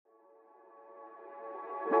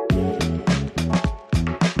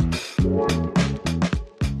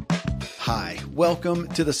Hi, welcome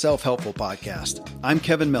to the Self-Helpful Podcast. I'm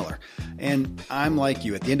Kevin Miller, and I'm like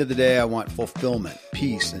you. At the end of the day, I want fulfillment,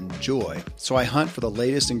 peace, and joy. So I hunt for the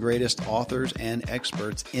latest and greatest authors and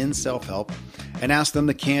experts in self-help and ask them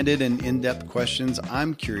the candid and in-depth questions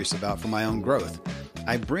I'm curious about for my own growth.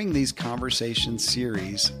 I bring these conversation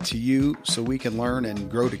series to you so we can learn and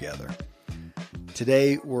grow together.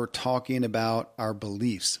 Today, we're talking about our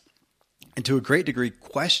beliefs, and to a great degree,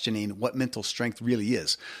 questioning what mental strength really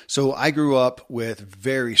is. So I grew up with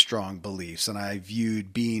very strong beliefs, and I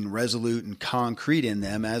viewed being resolute and concrete in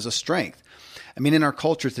them as a strength. I mean, in our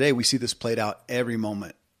culture today, we see this played out every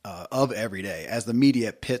moment of every day as the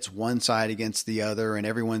media pits one side against the other, and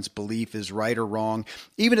everyone's belief is right or wrong,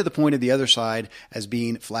 even to the point of the other side as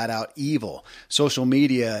being flat out evil. Social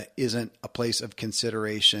media isn't a place of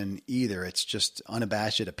consideration either. It's just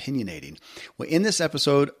unabashed opinionating. Well, in this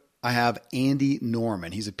episode, I have Andy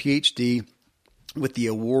Norman. He's a PhD with the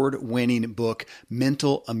award-winning book,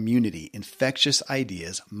 Mental Immunity: Infectious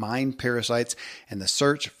Ideas, Mind Parasites, and the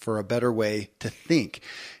Search for a Better Way to Think.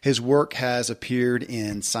 His work has appeared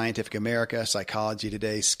in Scientific America, Psychology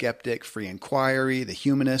Today, Skeptic, Free Inquiry, The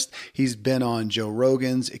Humanist. He's been on Joe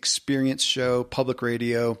Rogan's Experience Show, Public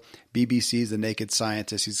Radio, BBC's The Naked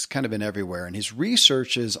Scientist. He's kind of been everywhere. And his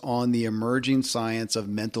research is on the emerging science of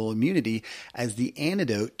mental immunity as the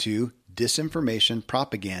antidote to disinformation,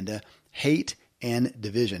 propaganda, hate, and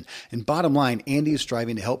division. And bottom line, Andy is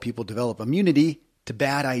striving to help people develop immunity to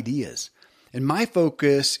bad ideas. And my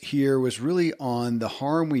focus here was really on the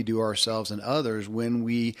harm we do ourselves and others when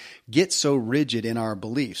we get so rigid in our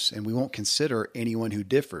beliefs and we won't consider anyone who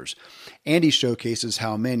differs. Andy showcases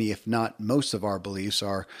how many, if not most of our beliefs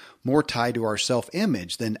are more tied to our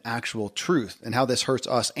self-image than actual truth, and how this hurts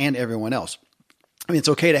us and everyone else. I mean, it's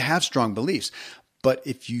okay to have strong beliefs, but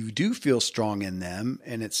if you do feel strong in them,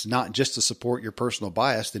 and it's not just to support your personal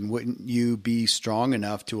bias, then wouldn't you be strong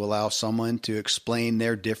enough to allow someone to explain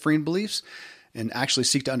their differing beliefs and actually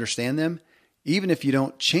seek to understand them? Even if you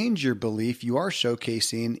don't change your belief, you are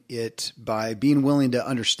showcasing it by being willing to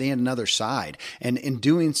understand another side. And in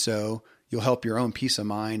doing so, you'll help your own peace of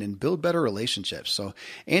mind and build better relationships. So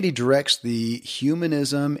Andy directs the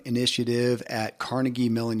Humanism Initiative at Carnegie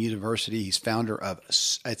Mellon University. He's founder of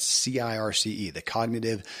at CIRCE, the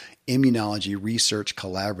Cognitive Immunology Research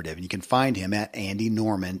Collaborative. And you can find him at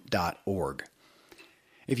andynorman.org.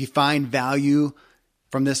 If you find value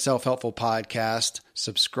from this self-helpful podcast,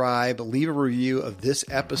 subscribe, leave a review of this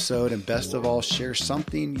episode, and best of all, share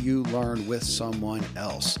something you learned with someone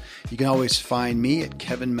else. You can always find me at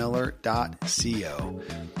kevinmiller.co.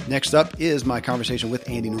 Next up is my conversation with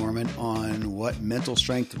Andy Norman on what mental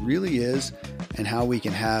strength really is and how we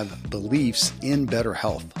can have beliefs in better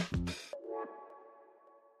health.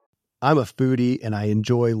 I'm a foodie, and I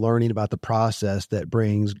enjoy learning about the process that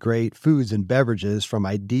brings great foods and beverages from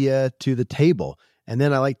idea to the table. And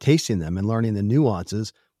then I like tasting them and learning the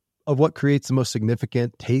nuances of what creates the most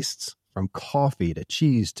significant tastes, from coffee to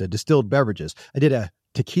cheese to distilled beverages. I did a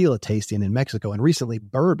tequila tasting in Mexico, and recently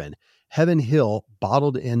bourbon. Heaven Hill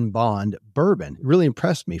Bottled in Bond bourbon really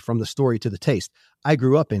impressed me from the story to the taste. I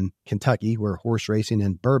grew up in Kentucky, where horse racing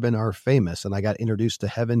and bourbon are famous, and I got introduced to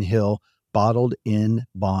Heaven Hill Bottled in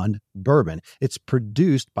Bond bourbon. It's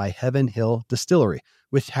produced by Heaven Hill Distillery,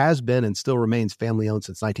 which has been and still remains family-owned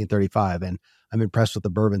since 1935. And I'm impressed with the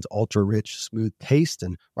bourbon's ultra-rich, smooth taste.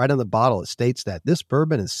 And right on the bottle, it states that this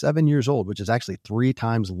bourbon is 7 years old, which is actually 3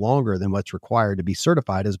 times longer than what's required to be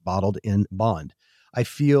certified as bottled in bond. I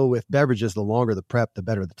feel with beverages, the longer the prep, the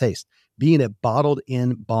better the taste. Being a bottled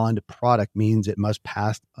in bond product means it must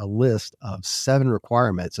pass a list of 7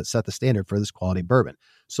 requirements that set the standard for this quality bourbon.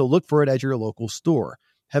 So look for it at your local store.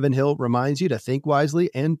 Heaven Hill reminds you to think wisely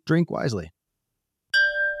and drink wisely.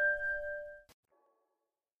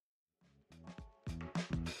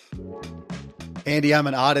 Andy, I'm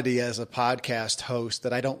an oddity as a podcast host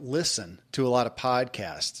that I don't listen to a lot of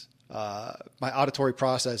podcasts. My auditory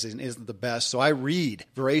processing isn't the best, so I read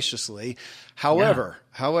voraciously. However,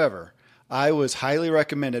 I was highly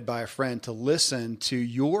recommended by a friend to listen to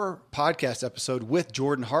your podcast episode with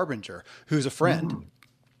Jordan Harbinger, who's a friend.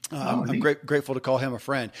 I'm grateful to call him a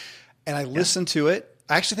friend. And I listened to it.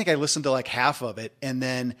 I actually think I listened to like half of it, and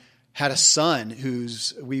then had a son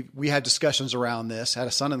who's, we had discussions around this, had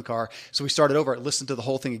a son in the car. So we started over, listened to the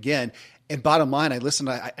whole thing again. And bottom line, I listened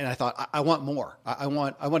and I thought, I want more. I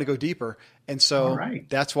want to go deeper. And so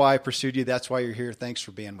that's why I pursued you. That's why you're here. Thanks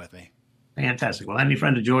for being with me. Fantastic. Well, any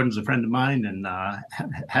friend of Jordan's a friend of mine, and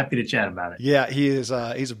happy to chat about it. Yeah, he is.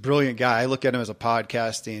 He's a brilliant guy. I look at him as a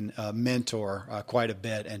podcasting mentor quite a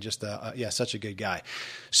bit, and just such a good guy.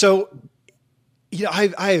 So,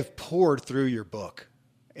 I have poured through your book,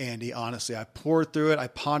 Andy. Honestly, I poured through it. I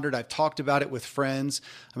pondered. I've talked about it with friends.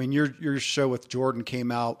 I mean, your show with Jordan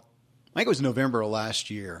came out, I think it was November of last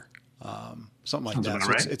year, something like that.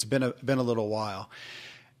 So it's been a little while.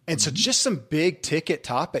 And so just some big ticket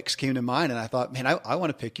topics came to mind, and I thought, man, I want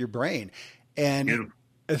to pick your brain. And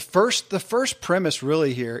the first premise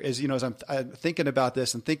really here is, as I'm thinking about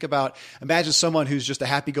this and imagine someone who's just a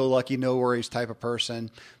happy-go-lucky, no worries type of person.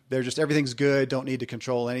 They're just, everything's good, don't need to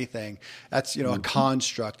control anything. That's, a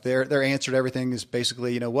construct. Their answer to everything is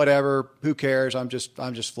basically, whatever, who cares? I'm just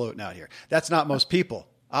floating out here. That's not most people,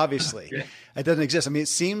 obviously. Yeah. It doesn't exist. I mean, it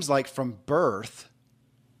seems like from birth,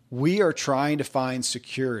 we are trying to find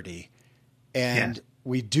security, and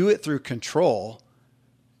we do it through control.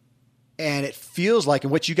 And it feels like,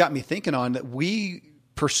 and what you got me thinking on, that we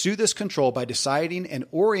pursue this control by deciding and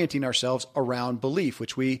orienting ourselves around belief,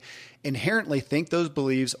 which we inherently think those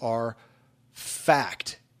beliefs are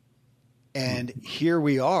fact. And here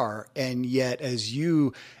we are. And yet, as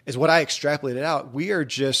what I extrapolated out, we are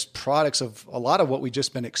just products of a lot of what we've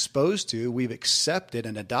just been exposed to. We've accepted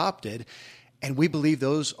and adopted, and we believe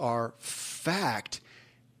those are fact.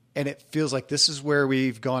 And it feels like this is where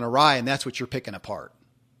we've gone awry, and that's what you're picking apart.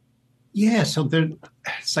 Yeah, so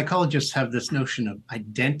psychologists have this notion of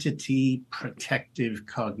identity protective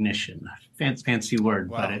cognition. Fancy word,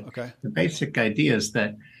 wow, but the basic idea is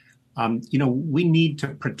that, we need to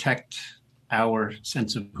protect our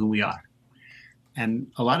sense of who we are.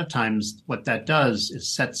 And a lot of times what that does is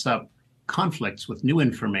sets up conflicts with new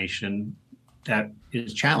information that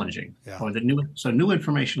is challenging, or new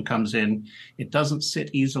information comes in. It doesn't sit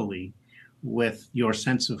easily with your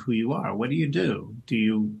sense of who you are. What do? Do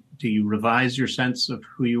you revise your sense of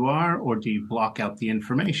who you are, or do you block out the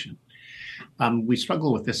information? We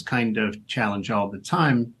struggle with this kind of challenge all the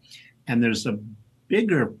time. And there's a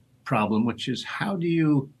bigger problem, which is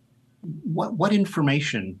what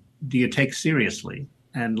information do you take seriously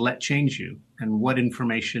and let change you? And what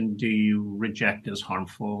information do you reject as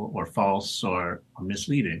harmful or false or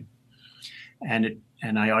misleading? And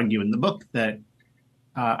I argue in the book that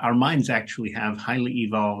our minds actually have highly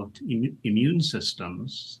evolved immune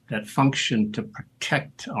systems that function to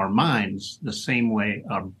protect our minds the same way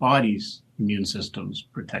our body's immune systems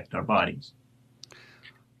protect our bodies.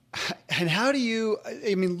 And how do you,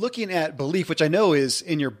 looking at belief, which I know is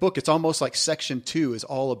in your book, it's almost like section 2 is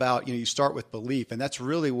all about, you start with belief. And that's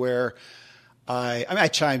really where I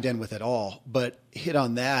chimed in with it all, but hit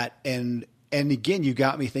on that. And again, you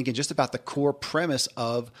got me thinking just about the core premise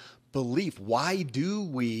of belief. Why do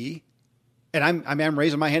we, and I'm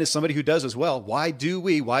raising my hand as somebody who does as well. Why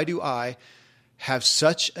do I have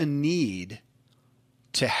such a need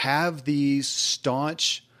to have these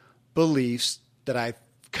staunch beliefs that I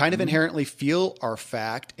kind of inherently feel are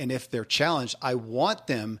fact? And if they're challenged, I want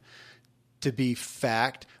them to be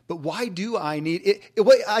fact. But why do I need it?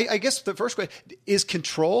 I guess the first question is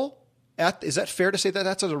control. Is that fair to say that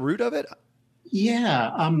that's at the root of it?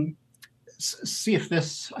 Yeah. See if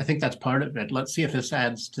this, I think that's part of it. Let's see if this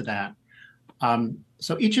adds to that.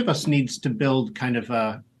 So each of us needs to build kind of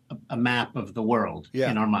a map of the world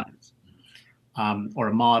in our minds, or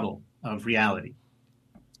a model of reality.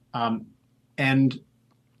 And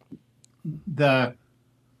the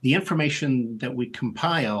information that we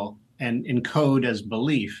compile and encode as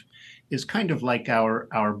belief is kind of like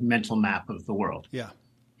our mental map of the world. Yeah.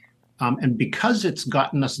 And because it's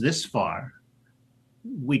gotten us this far,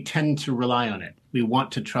 we tend to rely on it. We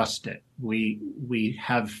want to trust it. We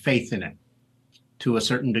have faith in it to a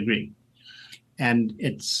certain degree. And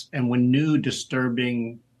when new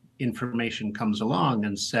disturbing information comes along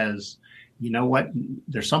and says, you know what,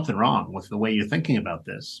 there's something wrong with the way you're thinking about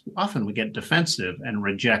this, often we get defensive and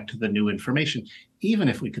reject the new information, even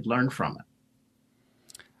if we could learn from it.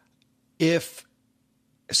 If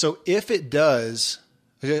it does,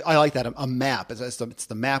 I like that, a map. It's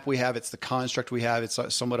the map we have. It's the construct we have. It's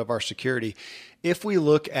somewhat of our security. If we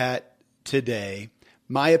look at today,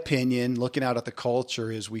 my opinion, looking out at the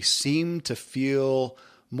culture, is we seem to feel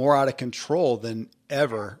more out of control than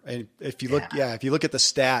ever. And if you look at the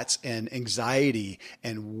stats and anxiety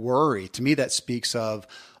and worry, to me, that speaks of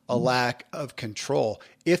a lack of control.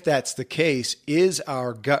 If that's the case, is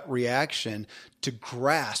our gut reaction to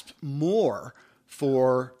grasp more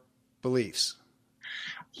for beliefs?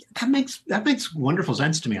 That makes wonderful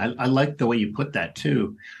sense to me. I like the way you put that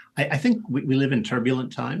too. I think we live in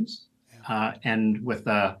turbulent times, and with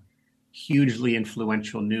hugely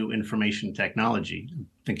influential new information technology,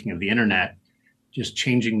 thinking of the internet, just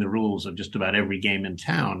changing the rules of just about every game in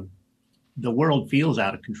town, the world feels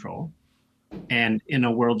out of control. And in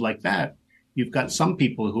a world like that, you've got some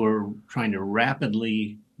people who are trying to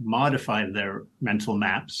rapidly modify their mental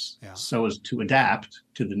maps so as to adapt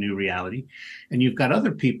to the new reality. And you've got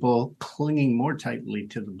other people clinging more tightly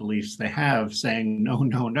to the beliefs they have, saying, no,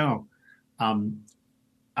 no, no.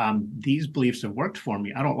 These beliefs have worked for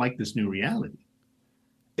me. I don't like this new reality.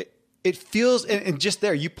 It feels, and just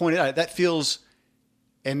there, you pointed out, that feels,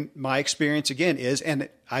 and my experience again is, and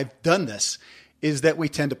I've done this, is that we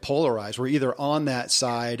tend to polarize. We're either on that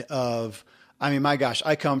side of, I mean, my gosh,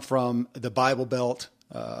 I come from the Bible Belt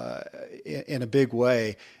in a big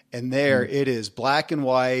way. And there it is black and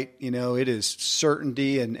white, it is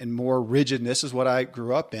certainty and more rigidness is what I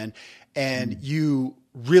grew up in. And you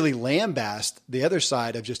really lambast the other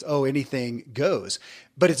side of just, anything goes.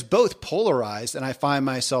 But it's both polarized. And I find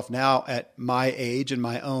myself now at my age and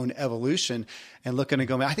my own evolution and looking and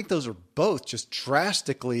going, I think those are both just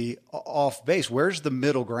drastically off base. Where's the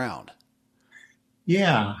middle ground?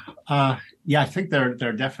 Yeah. I think there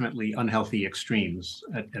are definitely unhealthy extrees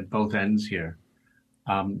at both ends here.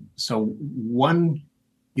 So one,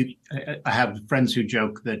 I have friends who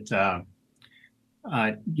joke that,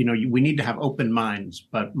 we need to have open minds,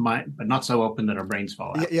 but not so open that our brains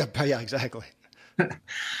fall out. Yeah, exactly.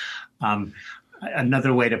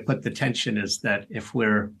 Another way to put the tension is that if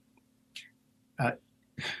we're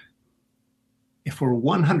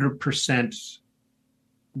 100%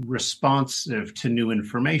 responsive to new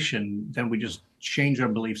information, then we just change our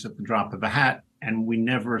beliefs at the drop of a hat, and we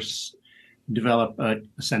never develop a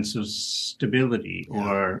sense of stability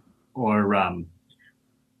or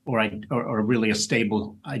really a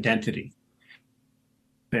stable identity.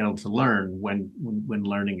 Fail to learn when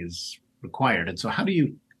learning is required. And so how do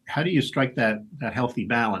you strike that healthy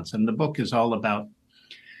balance? And the book is all about,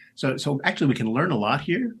 so actually we can learn a lot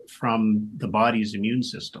here from the body's immune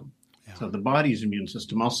system. Yeah. So the body's immune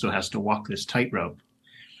system also has to walk this tightrope.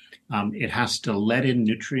 It has to let in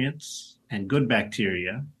nutrients and good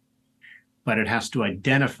bacteria, but it has to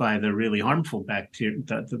identify the really harmful bacteria,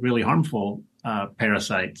 the really harmful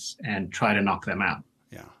parasites, and try to knock them out.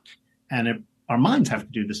 Yeah. And our minds have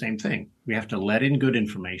to do the same thing. We have to let in good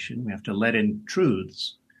information. We have to let in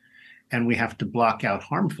truths, and we have to block out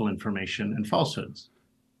harmful information and falsehoods.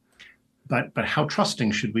 But how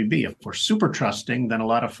trusting should we be? If we're super trusting, then a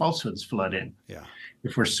lot of falsehoods flood in. Yeah.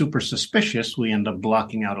 If we're super suspicious, we end up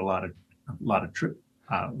blocking out a lot of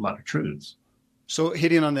truths. So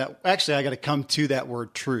hitting on that, actually, I got to come to that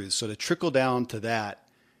word truth. So to trickle down to that,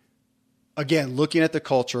 again, looking at the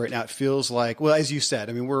culture right now, it feels like, well, as you said,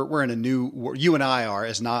 I mean, we're in a new, you and I are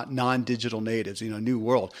as not non-digital natives, new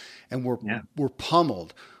world, and we're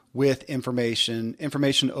pummeled with information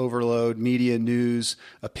overload, media, news,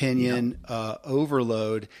 opinion,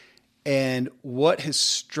 overload. And what has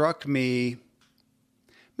struck me,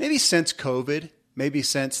 maybe since COVID, maybe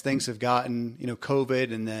since things have gotten,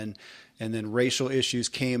 COVID and then racial issues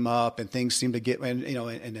came up and things seem to get, and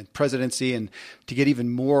then presidency and to get even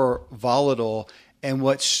more volatile. And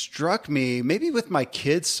what struck me, maybe with my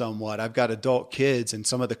kids somewhat, I've got adult kids, and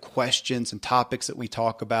some of the questions and topics that we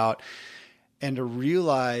talk about, and to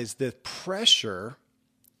realize the pressure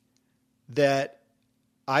that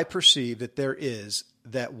I perceive that there is,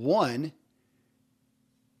 that one,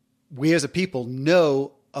 we as a people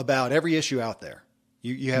know about every issue out there.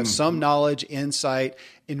 You have some knowledge, insight,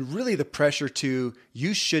 and really the pressure to,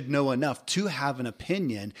 you should know enough to have an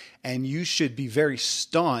opinion, and you should be very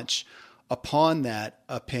staunch upon that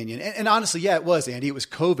opinion. And honestly, it was, Andy, it was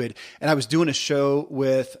COVID. And I was doing a show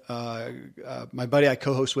with my buddy I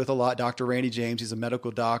co-host with a lot, Dr. Randy James. He's a medical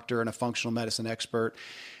doctor and a functional medicine expert.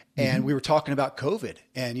 And we were talking about COVID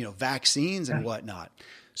and, vaccines and whatnot.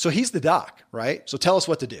 So he's the doc, right? So tell us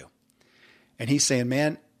what to do. And he's saying,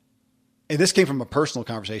 man, and this came from a personal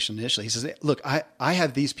conversation initially. He says, look, I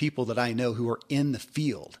have these people that I know who are in the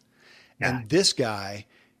field. Yeah. And this guy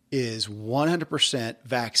is 100%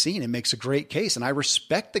 vaccine and makes a great case. And I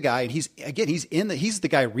respect the guy. And he's the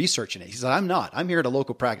guy researching it. He said, I'm not. I'm here at a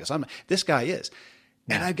local practice. This guy is.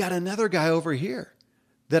 Yeah. And I've got another guy over here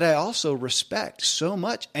that I also respect so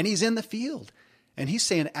much. And he's in the field. And he's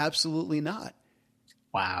saying, absolutely not.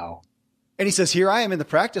 Wow. And he says, here I am in the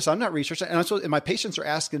practice. I'm not researching. And my patients are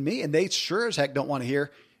asking me, and they sure as heck don't want to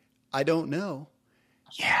hear, I don't know.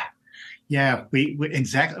 Yeah. Yeah, we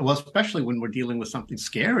exactly. Well, especially when we're dealing with something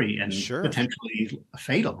scary and potentially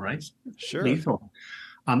fatal, right? Sure. Lethal.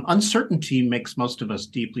 Uncertainty makes most of us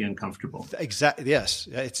deeply uncomfortable. Exactly. Yes.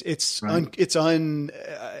 Right? It's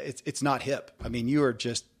not hip. I mean, you are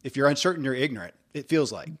just, if you're uncertain, you're ignorant. It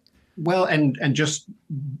feels like. Well, and just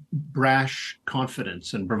brash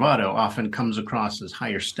confidence and bravado often comes across as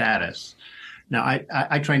higher status. Now,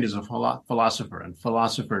 I trained as a philosopher, and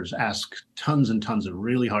philosophers ask tons and tons of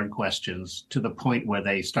really hard questions to the point where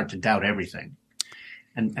they start to doubt everything.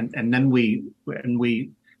 And then we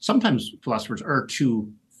sometimes philosophers err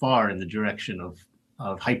too far in the direction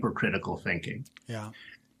of hypercritical thinking. Yeah.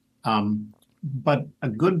 But a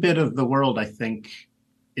good bit of the world, I think,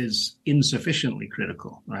 is insufficiently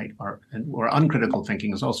critical, right? Or uncritical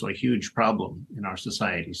thinking is also a huge problem in our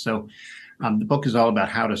society. So the book is all about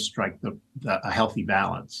how to strike a healthy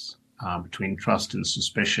balance between trust and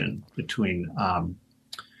suspicion, between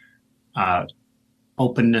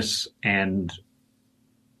openness and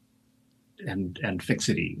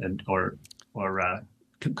fixity or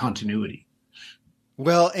continuity.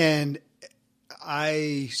 Well, and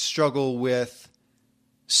I struggle with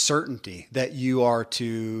certainty that you are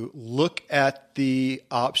to look at the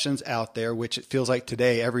options out there, which it feels like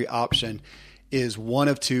today every option is one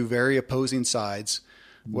of two very opposing sides,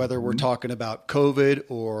 whether we're talking about COVID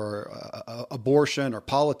or abortion or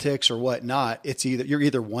politics or whatnot. You're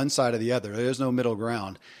either one side or the other. There's no middle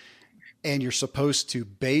ground, and you're supposed to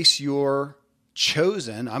base your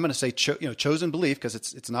chosen, I'm going to say, chosen belief, because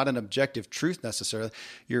it's not an objective truth necessarily.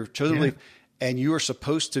 Your chosen belief. And you are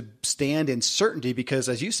supposed to stand in certainty because,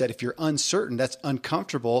 as you said, if you're uncertain, that's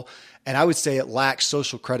uncomfortable. And I would say it lacks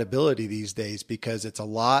social credibility these days because it's a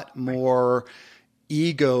lot more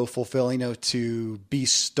ego fulfilling to be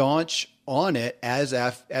staunch on it as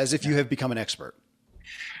if you have become an expert.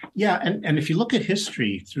 Yeah. And if you look at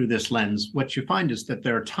history through this lens, what you find is that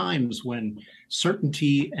there are times when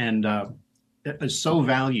certainty is so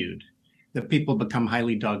valued that people become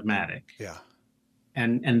highly dogmatic. Yeah.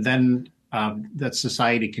 And then that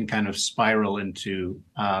society can kind of spiral into,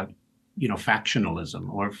 factionalism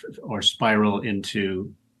or spiral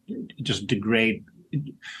into just degrade.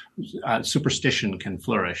 Superstition can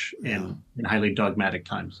flourish in highly dogmatic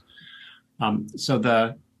times.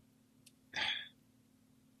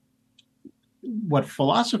 What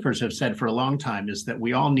philosophers have said for a long time is that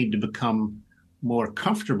we all need to become more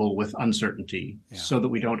comfortable with uncertainty so that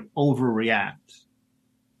we don't overreact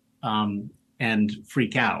and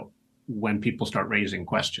freak out when people start raising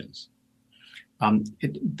questions.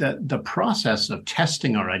 The process of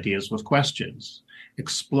testing our ideas with questions,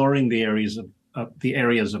 exploring the areas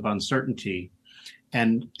of uncertainty,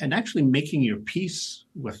 and actually making your peace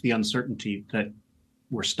with the uncertainty that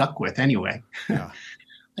we're stuck with anyway. Yeah.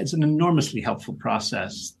 It's an enormously helpful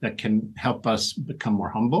process that can help us become more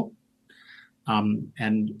humble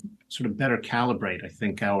and sort of better calibrate, I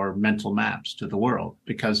think, our mental maps to the world.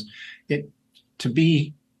 Because to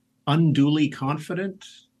be unduly confident,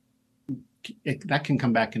 that can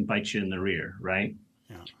come back and bite you in the rear, right?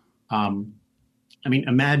 Yeah.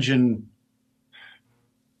 Imagine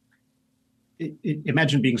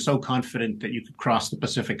being so confident that you could cross the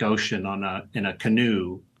Pacific Ocean in a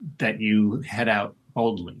canoe that you head out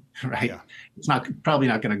boldly, right? Yeah. It's probably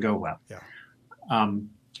not going to go well. Yeah.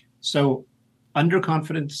 So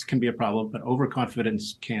underconfidence can be a problem, but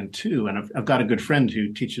overconfidence can too. And I've got a good friend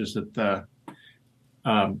who teaches in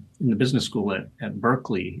the business school at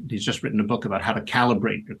Berkeley. He's just written a book about how to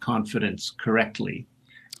calibrate your confidence correctly.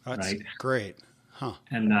 That's right? Great. Huh.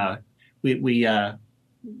 And we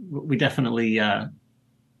definitely,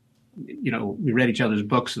 we read each other's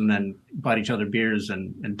books and then bought each other beers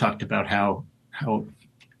and talked about how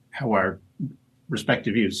our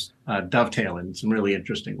respective views dovetail in some really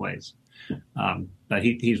interesting ways. But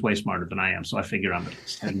he's way smarter than I am, so I figure I'm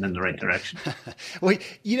heading in the right direction. Well,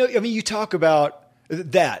 you talk about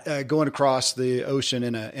that going across the ocean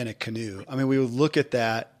in a canoe. I mean, we would look at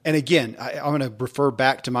that, and again, I'm going to refer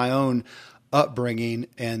back to my own upbringing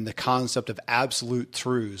and the concept of absolute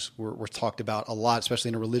truths were talked about a lot, especially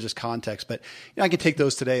in a religious context. But I can take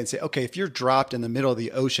those today and say, okay, if you're dropped in the middle of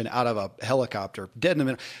the ocean out of a helicopter, dead in the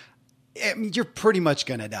middle, you're pretty much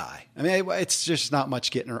going to die. I mean, it's just not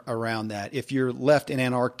much getting around that. If you're left in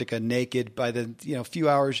Antarctica naked by the few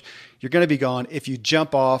hours, you're going to be gone. If you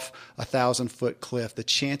jump off 1,000-foot cliff, the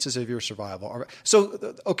chances of your survival are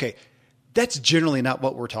so. Okay, that's generally not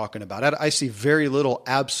what we're talking about. I see very little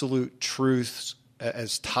absolute truths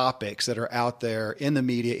as topics that are out there in the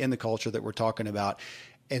media, in the culture that we're talking about.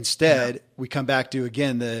 Instead, we come back to,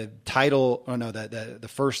 again, the title, the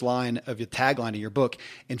first line of your tagline of your book,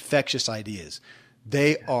 infectious ideas.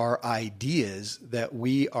 They are ideas that so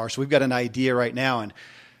we've got an idea right now,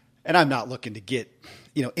 and I'm not looking to get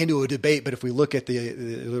into a debate, but if we look at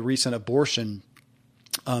the recent abortion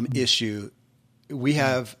issue, we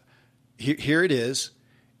have here it is,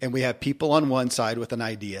 and we have people on one side with an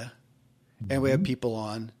idea, and we have people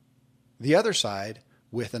on the other side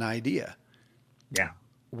with an idea. Yeah.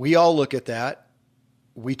 We all look at that.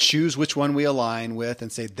 We choose which one we align with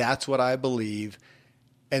and say, that's what I believe,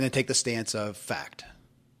 and then take the stance of fact.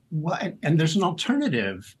 Well, and there's an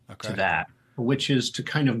alternative to that, which is to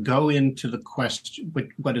kind of go into the question,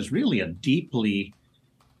 what is really a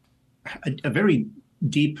very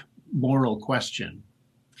deep moral question.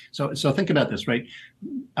 So think about this, right?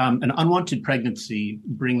 An unwanted pregnancy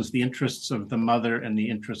brings the interests of the mother and the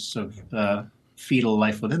interests of the fetal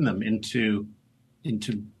life within them into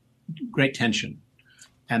great tension.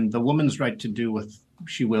 And the woman's right to do what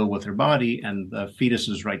she will with her body and the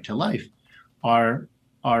fetus's right to life are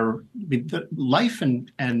life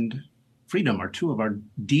and freedom are two of our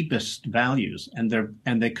deepest values, and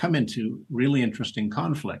they come into really interesting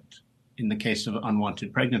conflict in the case of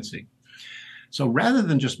unwanted pregnancy. So rather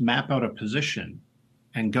than just map out a position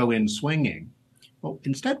and go in swinging, well,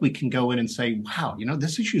 instead we can go in and say, wow,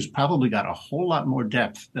 this issue's probably got a whole lot more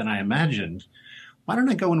depth than I imagined. Why don't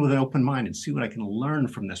I go in with an open mind and see what I can learn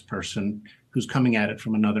from this person who's coming at it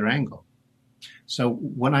from another angle? So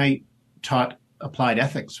when I taught applied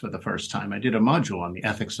ethics for the first time, I did a module on the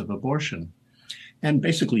ethics of abortion. And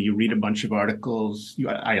basically you read a bunch of articles.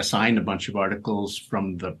 I assigned a bunch of articles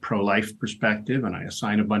from the pro-life perspective, and I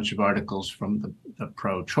assigned a bunch of articles from the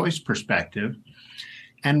pro-choice perspective.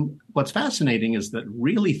 And what's fascinating is that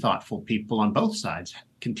really thoughtful people on both sides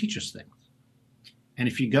can teach us things. And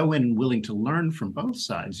if you go in willing to learn from both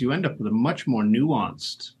sides, you end up with a much more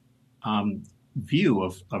nuanced view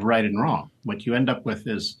of right and wrong. What you end up with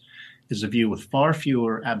is a view with far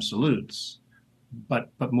fewer absolutes,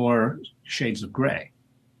 but more shades of gray,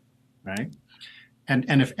 right?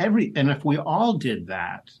 And if we all did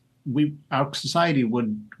that, our society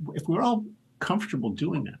would, if we were all comfortable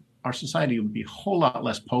doing it, our society would be a whole lot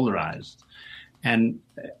less polarized, and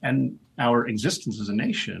our existence as a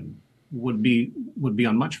nation would be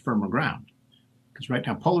on much firmer ground. Because right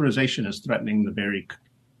now, polarization is threatening the very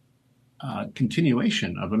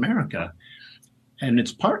continuation of America. And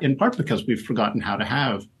it's in part because we've forgotten how to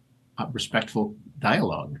have a respectful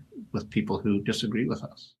dialogue with people who disagree with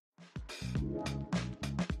us.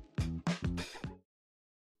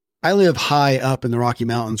 I live high up in the Rocky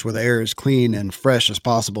Mountains where the air is clean and fresh as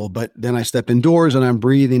possible, but then I step indoors and I'm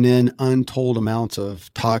breathing in untold amounts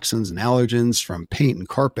of toxins and allergens from paint and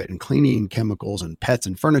carpet and cleaning chemicals and pets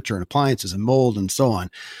and furniture and appliances and mold and so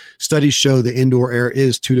on. Studies show the indoor air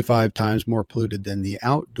is 2 to 5 times more polluted than the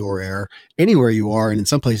outdoor air anywhere you are. And in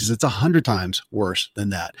some places, it's 100 times worse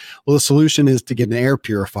than that. Well, the solution is to get an air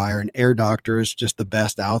purifier, and Air Doctor is just the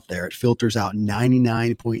best out there. It filters out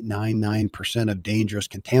 99.99% of dangerous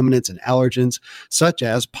contaminants and allergens, such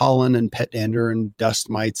as pollen and pet dander and dust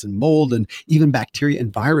mites and mold and even bacteria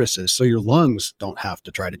and viruses. So your lungs don't have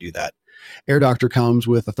to try to do that. Air Doctor comes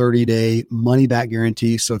with a 30-day money-back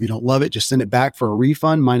guarantee. So if you don't love it, just send it back for a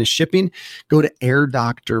refund minus shipping. Go to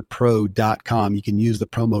airdoctorpro.com. You can use the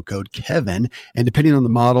promo code Kevin, and depending on the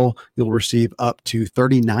model, you'll receive up to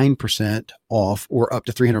 39% off or up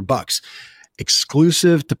to $300.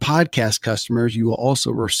 Exclusive to podcast customers, you will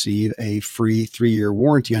also receive a free 3-year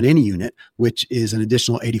warranty on any unit, which is an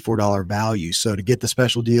additional $84 value. So to get the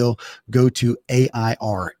special deal, go to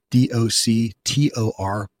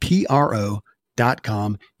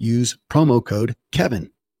airdoctorpro.com. Use promo code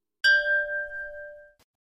Kevin.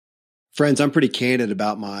 Friends, I'm pretty candid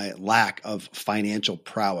about my lack of financial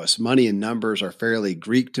prowess. Money and numbers are fairly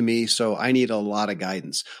Greek to me, so I need a lot of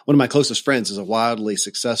guidance. One of my closest friends is a wildly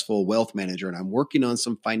successful wealth manager, and I'm working on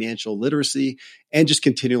some financial literacy and just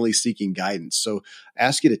continually seeking guidance. So I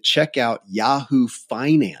ask you to check out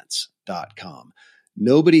yahoofinance.com.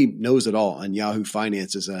 Nobody knows it all, and Yahoo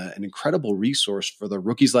Finance is an incredible resource for the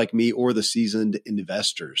rookies like me or the seasoned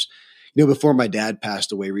investors. Before my dad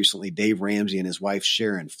passed away recently, Dave Ramsey and his wife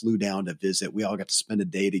Sharon flew down to visit. We all got to spend a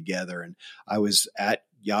day together, and I was at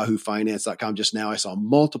yahoofinance.com just now. I saw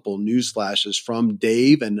multiple news flashes from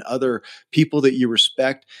Dave and other people that you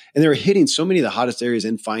respect, and they were hitting so many of the hottest areas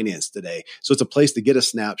in finance today. So it's a place to get a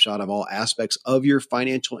snapshot of all aspects of your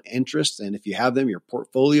financial interests, and if you have them, your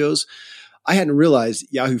portfolios. I hadn't realized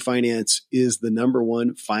Yahoo Finance is the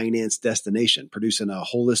 #1 finance destination, producing a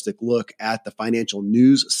holistic look at the financial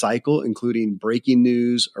news cycle, including breaking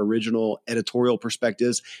news, original editorial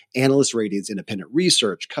perspectives, analyst ratings, independent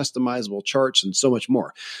research, customizable charts, and so much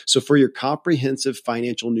more. So for your comprehensive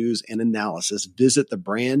financial news and analysis, visit the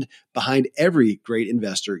brand behind every great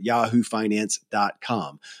investor,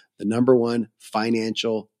 yahoofinance.com. the number one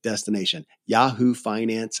financial destination,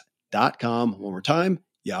 yahoofinance.com. One more time,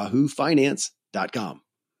 yahoofinance.com.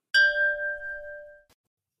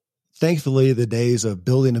 Thankfully, the days of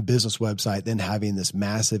building a business website, then having this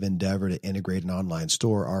massive endeavor to integrate an online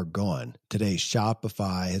store are gone. Today,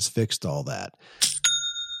 Shopify has fixed all that.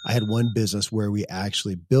 I had one business where we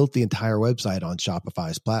actually built the entire website on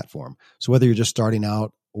Shopify's platform. So whether you're just starting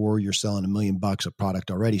out or you're selling $1 million of product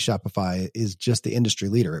already, Shopify is just the industry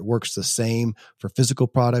leader. It works the same for physical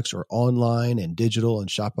products or online and digital, and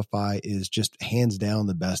Shopify is just hands down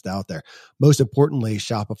the best out there. Most importantly,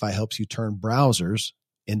 Shopify helps you turn browsers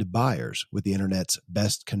into buyers with the internet's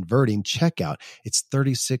best converting checkout. It's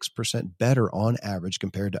 36% better on average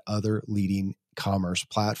compared to other leading commerce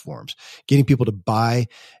platforms. Getting people to buy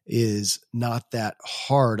is not that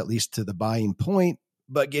hard, at least to the buying point,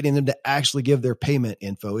 but getting them to actually give their payment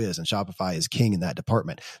info is, and Shopify is king in that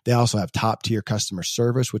department. They also have top tier customer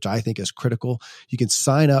service, which I think is critical. You can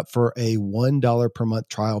sign up for a $1 per month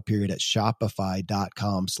trial period at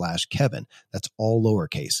shopify.com/Kevin. That's all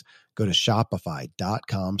lowercase. Go to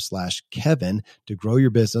shopify.com/Kevin to grow your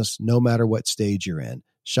business no matter what stage you're in.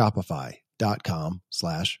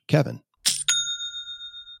 Shopify.com/Kevin.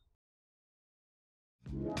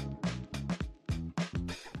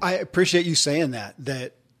 I appreciate you saying that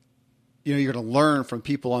you're going to learn from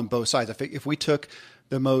people on both sides. I think if we took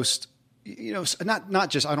the most, not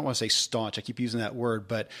just, I don't want to say staunch, I keep using that word,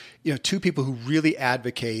 but, two people who really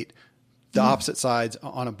advocate the opposite sides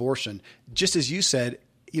on abortion, just as you said,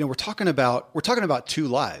 we're talking about two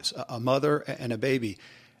lives, a mother and a baby.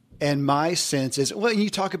 And my sense is, well, you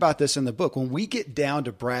talk about this in the book, when we get down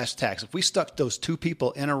to brass tacks, if we stuck those two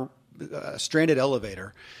people in a stranded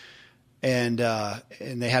elevator and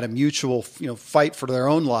they had a mutual, fight for their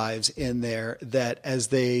own lives in there, that as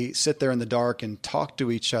they sit there in the dark and talk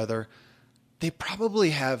to each other, they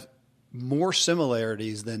probably have more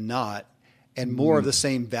similarities than not, and more of the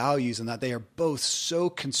same values, and that they are both so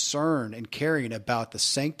concerned and caring about the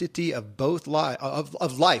sanctity of both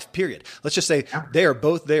of life, period. Let's just say they are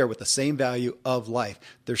both there with the same value of life.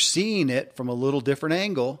 They're seeing it from a little different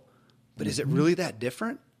angle, but is it really that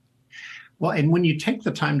different? Well, and when you take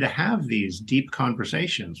the time to have these deep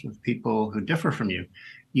conversations with people who differ from you,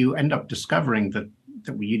 you end up discovering that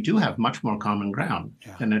you do have much more common ground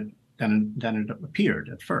than it appeared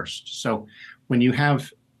at first. So when you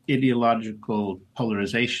have ideological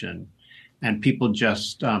polarization and people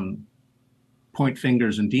just point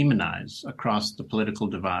fingers and demonize across the political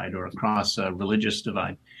divide or across a religious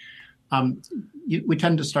divide, we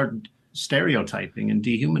tend to start stereotyping and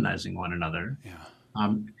dehumanizing one another. Yeah.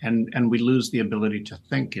 And we lose the ability to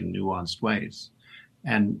think in nuanced ways.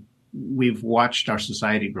 And we've watched our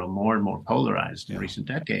society grow more and more polarized in recent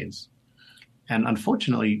decades. And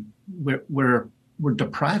unfortunately, we're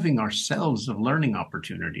depriving ourselves of learning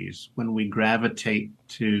opportunities when we gravitate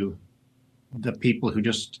to the people who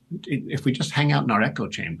if we just hang out in our echo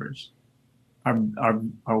chambers, our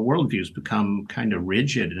worldviews become kind of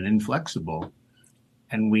rigid and inflexible,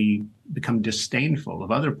 and we become disdainful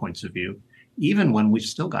of other points of view, even when we've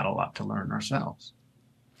still got a lot to learn ourselves.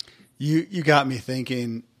 You got me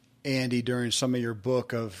thinking, Andy, during some of your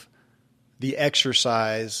book of the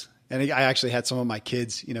exercise. And I actually had some of my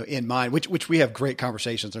kids, in mind, which we have great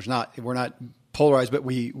conversations. We're not polarized, but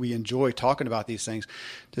we enjoy talking about these things,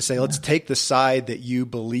 to say, let's take the side that you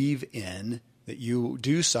believe in, that you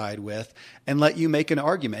do side with, and let you make an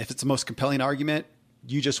argument. If it's the most compelling argument,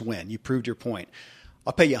 you just win. You proved your point.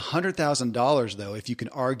 I'll pay you $100,000 though if you can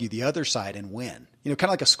argue the other side and win. Kind of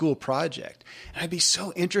like a school project. And I'd be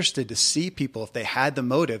so interested to see people, if they had the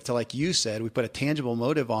motive to, like you said, we put a tangible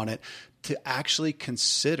motive on it, to actually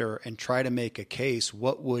consider and try to make a case.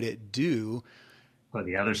 What would it do for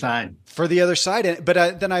the other side?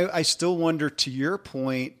 But then I still wonder, to your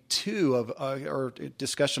point too, of or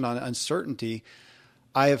discussion on uncertainty.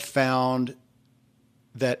 I have found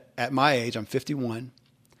that at my age, I'm 51.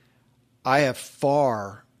 I have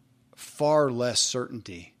far, far less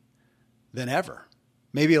certainty than ever.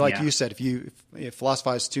 Maybe like you said, if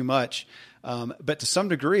philosophize too much, but to some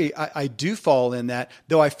degree, I do fall in that,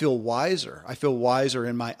 though I feel wiser. I feel wiser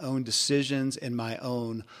in my own decisions, in my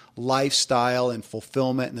own lifestyle and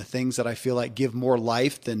fulfillment, and the things that I feel like give more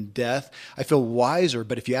life than death. I feel wiser.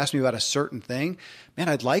 But if you ask me about a certain thing, man,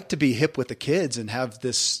 I'd like to be hip with the kids and have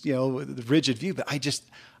this, rigid view, but I just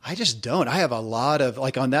don't. I have a lot of,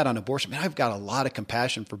 like on abortion, man, I've got a lot of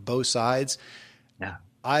compassion for both sides. Yeah.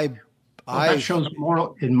 That shows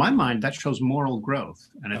in my mind, that shows moral growth,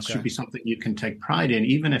 and it should be something you can take pride in,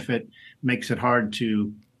 even if it makes it hard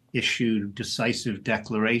to issue decisive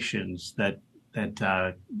declarations that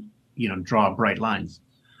draw bright lines.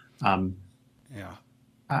 Um, Yeah.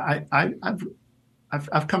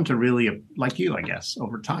 I've come to really, like you, I guess,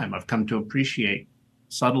 over time, I've come to appreciate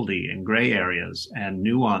subtlety and gray areas and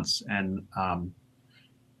nuance and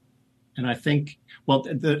I think, well,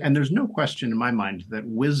 and there's no question in my mind that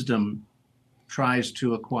wisdom tries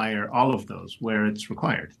to acquire all of those where it's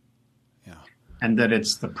required, Yeah. and that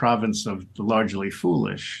it's the province of the largely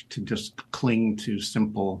foolish to just cling to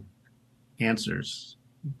simple answers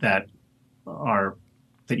that are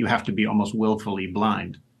that you have to be almost willfully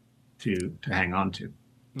blind to hang on to.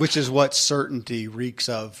 Which is what certainty reeks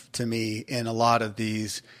of to me in a lot of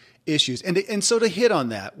these issues. And so to hit on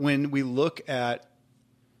that, when we look at,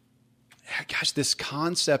 gosh, this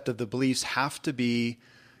concept of the beliefs have to be,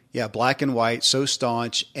 black and white, so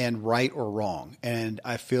staunch and right or wrong. And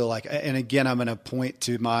I feel like, and again, I'm going to point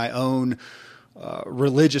to my own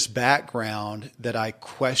religious background that I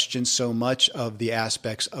question so much of the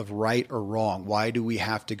aspects of right or wrong. Why do we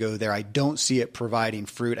have to go there? I don't see it providing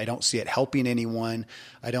fruit. I don't see it helping anyone.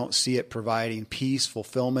 I don't see it providing peace,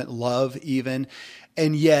 fulfillment, love even.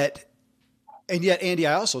 And yet, Andy,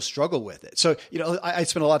 I also struggle with it. So, I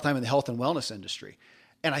spend a lot of time in the health and wellness industry,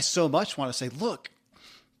 and I so much want to say, look,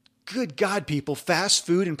 good God, people, fast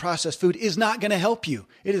food and processed food is not going to help you.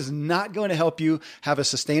 It is not going to help you have a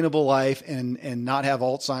sustainable life and not have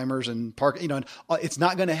Alzheimer's and it's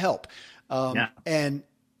not going to help. And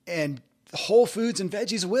whole foods and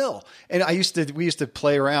veggies will. And we used to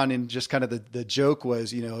play around, and just kind of the joke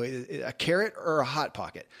was, a carrot or a Hot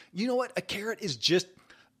Pocket. You know what? A carrot is just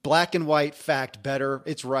black and white fact, better,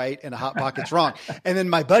 it's right, and a Hot Pocket's wrong. And then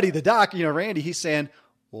my buddy, the doc, Randy, he's saying,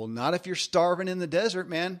 well, not if you're starving in the desert,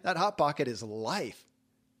 man. That Hot Pocket is life.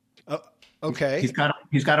 Okay. He's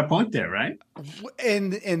got a point there, right?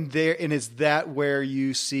 And is that where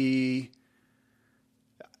you see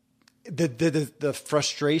the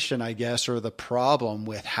frustration, I guess, or the problem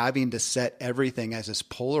with having to set everything as this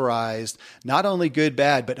polarized, not only good,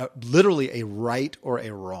 bad, but literally a right or a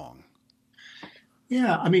wrong?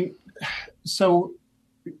 Yeah. I mean, so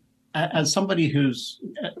as somebody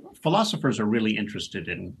philosophers are really interested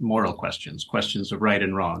in moral questions of right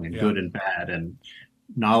and wrong and good and bad and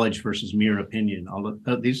knowledge versus mere opinion.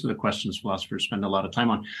 These are the questions philosophers spend a lot of time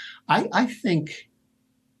on. I think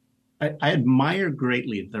I admire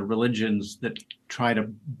greatly the religions that try to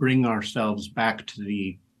bring ourselves back to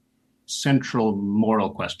the central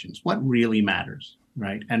moral questions. What really matters,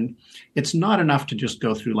 right? And it's not enough to just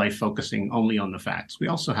go through life focusing only on the facts. We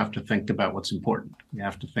also have to think about what's important. We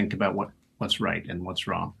have to think about what's right and what's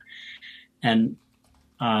wrong. And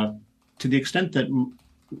to the extent that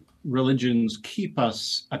religions keep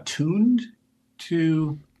us attuned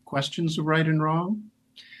to questions of right and wrong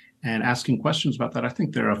and asking questions about that, I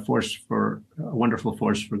think they're a wonderful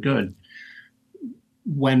force for good.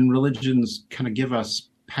 When religions kind of give us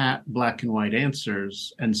pat black and white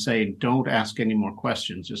answers and say, don't ask any more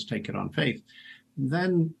questions, just take it on faith,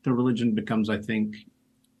 then the religion becomes, I think,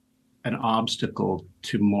 an obstacle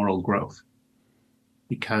to moral growth,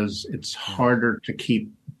 because it's harder to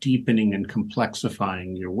keep deepening and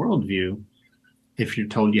complexifying your worldview if you're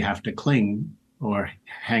told you have to cling or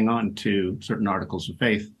hang on to certain articles of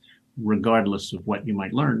faith, regardless of what you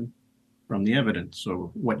might learn from the evidence or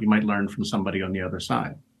what you might learn from somebody on the other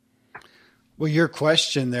side. Well, your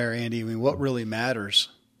question there, Andy, I mean, what really matters?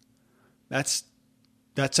 That's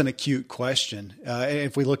an acute question.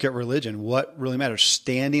 If we look at religion, what really matters?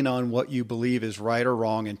 Standing on what you believe is right or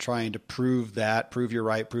wrong and trying to prove you're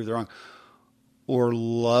right, prove they're wrong, or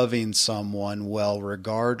loving someone well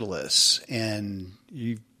regardless. And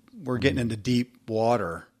we're getting into deep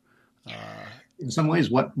water. In some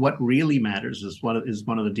ways, what really matters is one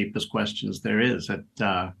of the deepest questions there is.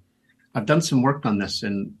 I've done some work on this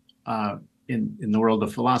in the world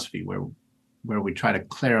of philosophy, where we try to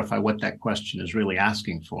clarify what that question is really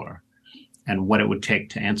asking for and what it would take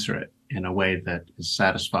to answer it in a way that is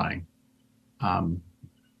satisfying.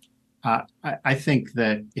 I think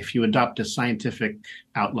that if you adopt a scientific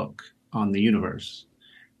outlook on the universe,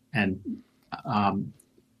 and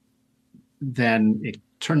then it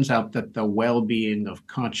turns out that the well-being of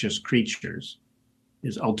conscious creatures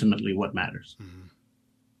is ultimately what matters.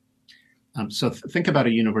 Mm-hmm. So think about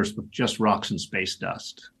a universe with just rocks and space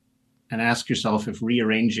dust, and ask yourself if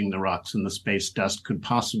rearranging the rocks and the space dust could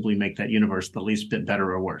possibly make that universe the least bit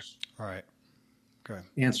better or worse. All right. Okay.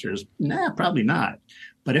 The answer is, probably not.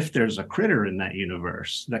 But if there's a critter in that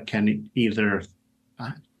universe that can either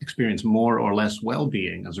experience more or less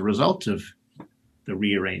well-being as a result of the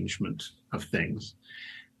rearrangement of things,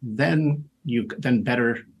 then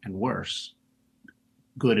better and worse,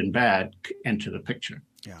 good and bad, enter the picture.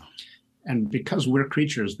 Yeah. And because we're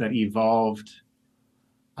creatures that evolved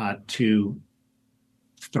to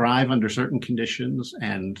thrive under certain conditions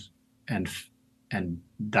and and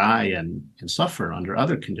die and suffer under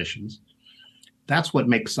other conditions. That's what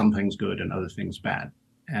makes some things good and other things bad.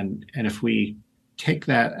 And if we take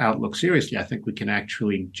that outlook seriously, I think we can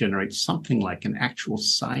actually generate something like an actual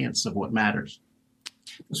science of what matters.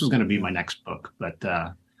 This was going to be my next book, but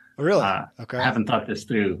really, okay. I haven't thought this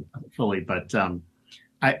through fully. But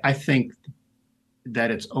I think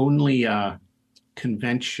that it's only a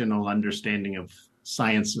conventional understanding of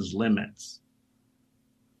science's limits.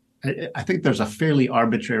 I think there's a fairly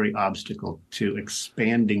arbitrary obstacle to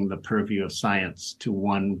expanding the purview of science to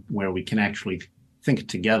one where we can actually think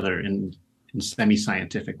together in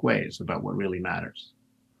semi-scientific ways about what really matters.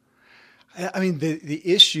 I mean, the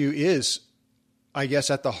issue is, I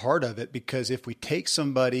guess, at the heart of it, because if we take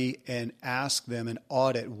somebody and ask them and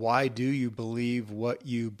audit, why do you believe what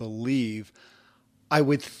you believe? I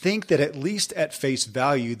would think that at least at face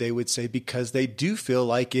value, they would say because they do feel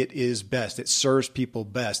like it is best. It serves people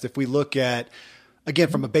best. If we look at, again,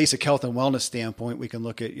 from a basic health and wellness standpoint, we can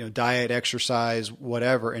look at, diet, exercise,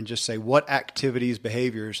 whatever, and just say what activities,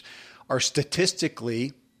 behaviors are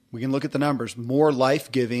statistically, we can look at the numbers, more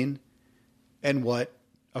life-giving and what?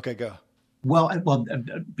 Okay, go. Well,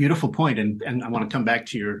 a beautiful point. And I want to come back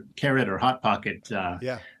to your carrot or hot pocket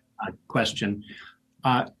question.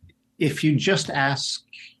 If you just ask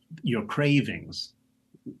your cravings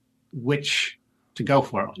which to go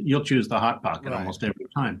for, you'll choose the hot pocket almost every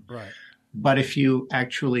time. Right. But if you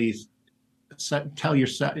actually tell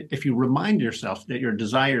yourself, if you remind yourself that our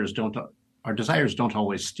desires don't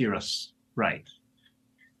always steer us right,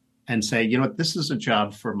 and say, this is a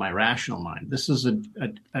job for my rational mind. This is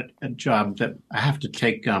a job that I have to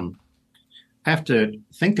take. I have to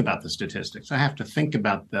think about the statistics. I have to think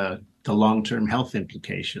about the long-term health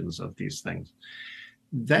implications of these things.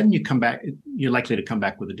 Then you're likely to come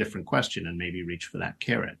back with a different question and maybe reach for that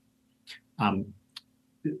carrot.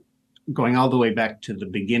 Going all the way back to the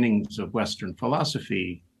beginnings of Western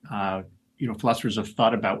philosophy, philosophers have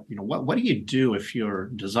thought about, what do you do if your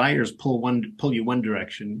desires pull you one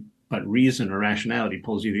direction, but reason or rationality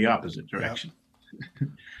pulls you the opposite direction,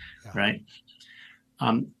 right?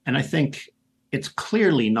 And I think it's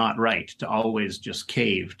clearly not right to always just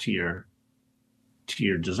cave to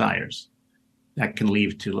your desires. That can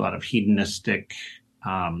lead to a lot of hedonistic,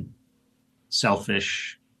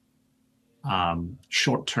 selfish,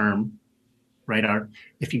 short-term, right?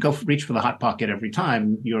 If you go reach for the hot pocket every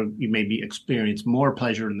time, you maybe experience more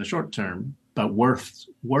pleasure in the short term, but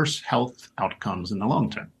worse health outcomes in the long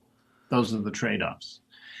term. Those are the trade-offs.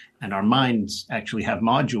 And our minds actually have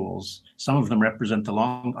modules. Some of them represent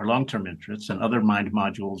our long-term interests, and other mind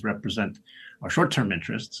modules represent our short-term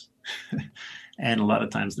interests. And a lot of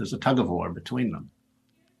times there's a tug of war between them.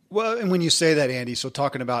 Well, and when you say that, Andy, so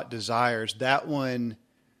talking about desires, that one,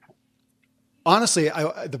 honestly,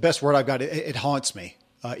 the best word I've got, it haunts me.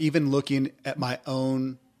 Even looking at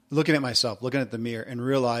myself, looking at the mirror and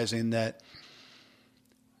realizing that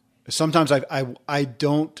sometimes I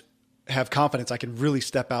don't have confidence I can really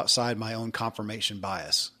step outside my own confirmation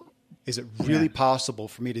bias. Is it really possible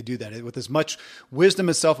for me to do that? With as much wisdom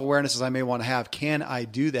and self-awareness as I may want to have, can I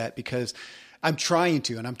do that? Because I'm trying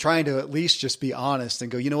to at least just be honest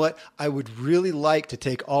and go, you know what? I would really like to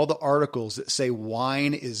take all the articles that say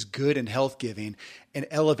wine is good and health giving and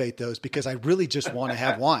elevate those, because I really just want to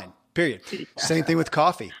have wine, period. Same thing with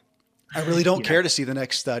coffee. I really don't care to see the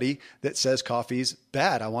next study that says coffee's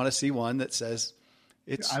bad. I want to see one that says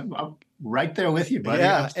it's... I'm right there with you, buddy.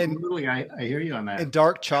 Yeah, absolutely. I hear you on that. And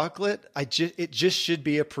dark chocolate, it just should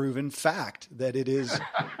be a proven fact that it is,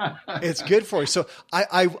 it's good for you. So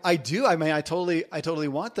I totally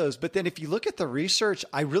want those. But then if you look at the research,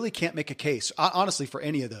 I really can't make a case, honestly, for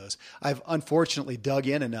any of those. I've unfortunately dug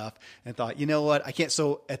in enough and thought, you know what, I can't.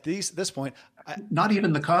 So at this point, not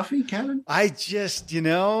even the coffee, Kevin? I just, say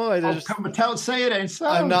it ain't so.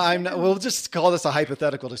 I'm not, we'll just call this a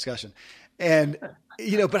hypothetical discussion. And,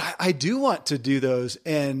 but I do want to do those.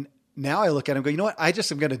 And now I look at them and go, you know what? I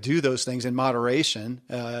just am going to do those things in moderation.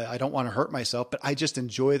 I don't want to hurt myself, but I just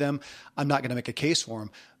enjoy them. I'm not going to make a case for them.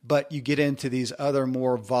 But you get into these other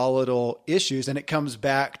more volatile issues, and it comes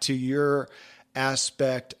back to your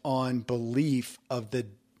aspect on belief of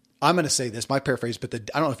I'm going to say this, my paraphrase, but I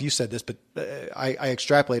don't know if you said this, but I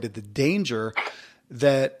extrapolated the danger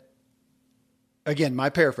that, again, my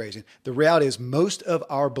paraphrasing, the reality is most of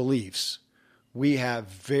our beliefs we have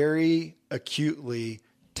very acutely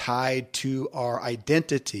tied to our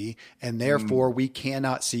identity, and therefore we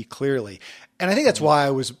cannot see clearly. And I think that's why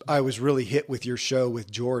I was really hit with your show with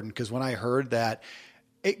Jordan, because when I heard that,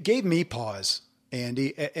 it gave me pause,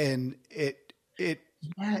 Andy, and it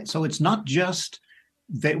Yeah. So it's not just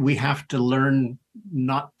that we have to learn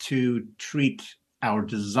not to treat our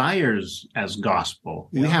desires as gospel.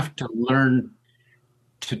 We Yeah. have to learn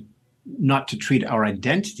to not to treat our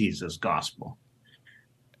identities as gospel.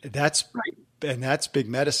 That's, Right. and that's big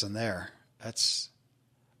medicine there. That's,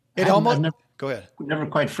 I it hadn't, I've almost, never, go ahead. never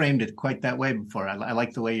quite framed it quite that way before. I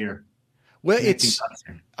like the way you're Well, connecting dots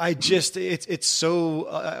here. it's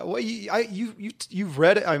so, well, you've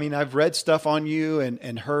read it. I mean, I've read stuff on you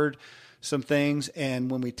and heard some things.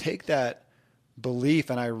 And when we take that belief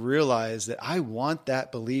and I realize that I want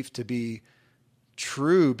that belief to be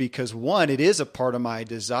true because one, it is a part of my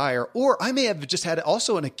desire, or I may have just had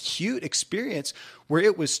also an acute experience where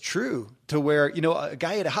it was true to where, a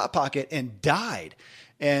guy had a hot pocket and died.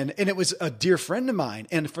 And it was a dear friend of mine.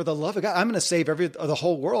 And for the love of God, I'm going to save the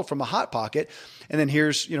whole world from a hot pocket. And then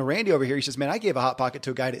here's, Randy over here. He says, man, I gave a hot pocket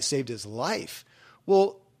to a guy that saved his life.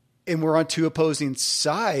 Well, and we're on two opposing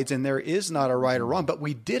sides and there is not a right or wrong, but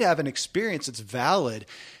we did have an experience that's valid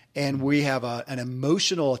and we have an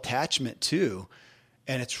emotional attachment to,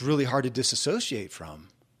 and it's really hard to disassociate from.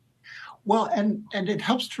 Well, and it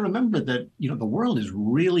helps to remember that, the world is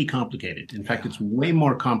really complicated. In fact, it's way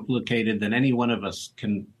more complicated than any one of us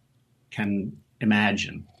can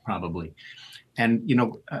imagine, probably. And,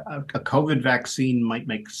 a COVID vaccine might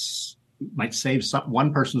save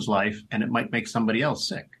one person's life and it might make somebody else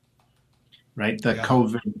sick. Right?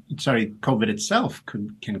 COVID itself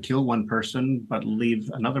can kill one person, but leave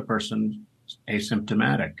another person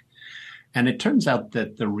asymptomatic. And it turns out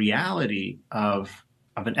that the reality of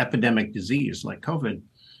an epidemic disease like COVID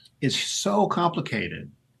is so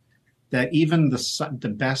complicated that even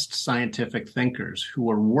the best scientific thinkers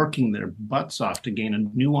who are working their butts off to gain a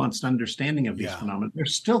nuanced understanding of these phenomena, they're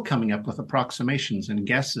still coming up with approximations and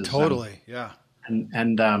guesses. Totally.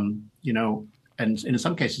 And in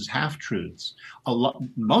some cases, half-truths.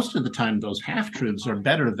 Most of the time, those half-truths are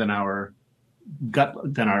better than our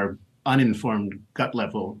uninformed gut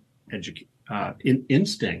level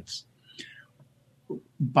instincts.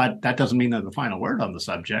 But that doesn't mean they're the final word on the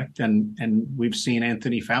subject. And we've seen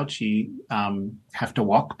Anthony Fauci have to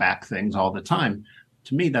walk back things all the time.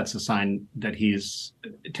 To me, that's a sign that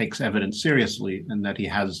takes evidence seriously and that he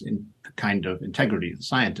has the kind of integrity that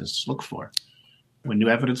scientists look for. When new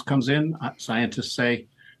evidence comes in, scientists say,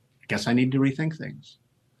 I guess I need to rethink things.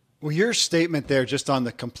 Well, your statement there just on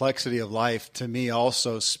the complexity of life to me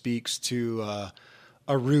also speaks to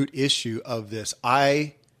a root issue of this.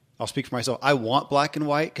 I'll speak for myself. I want black and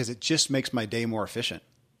white because it just makes my day more efficient.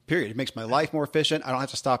 Period. It makes my life more efficient. I don't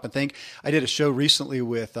have to stop and think. I did a show recently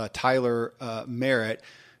with Tyler Merritt,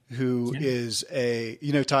 who is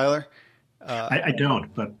Tyler? I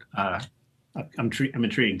don't, but I'm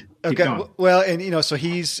intrigued. Okay. Well, and so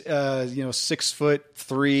he's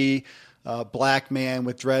 6'3", black man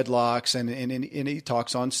with dreadlocks, and he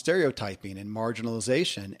talks on stereotyping and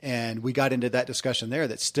marginalization. And we got into that discussion there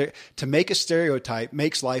that to make a stereotype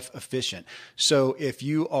makes life efficient. So if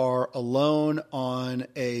you are alone on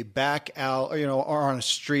a back alley, or on a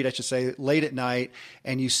street, I should say, late at night,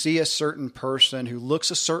 and you see a certain person who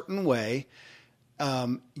looks a certain way,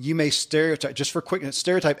 you may stereotype just for quickness,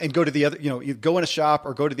 stereotype and go to the other, you go in a shop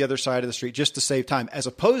or go to the other side of the street just to save time, as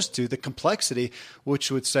opposed to the complexity,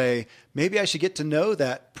 which would say, maybe I should get to know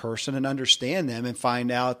that person and understand them and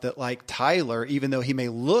find out that, like Tyler, even though he may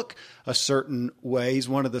look a certain way, he's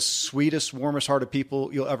one of the sweetest, warmest hearted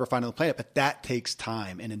people you'll ever find on the planet, but that takes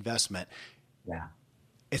time and investment. Yeah.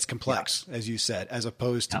 It's complex, as you said, as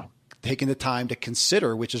opposed to taking the time to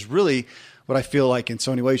consider, which is really what I feel like in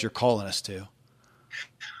so many ways you're calling us to.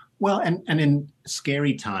 Well, and in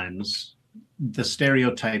scary times, the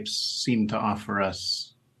stereotypes seem to offer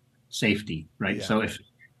us safety, right? Yeah. So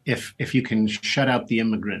if you can shut out the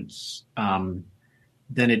immigrants, then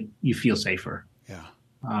you feel safer. Yeah.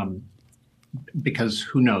 Because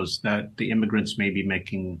who knows that the immigrants may be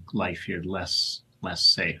making life here less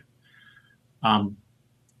safe.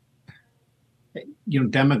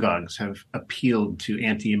 Demagogues have appealed to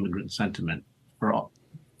anti-immigrant sentiment for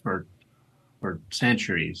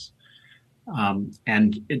centuries,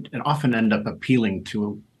 and it often end up appealing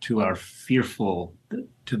to our fearful,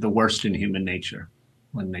 to the worst in human nature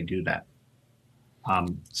when they do that.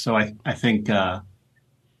 So I think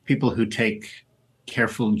people who take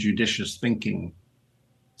careful, judicious thinking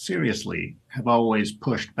seriously have always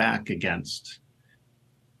pushed back against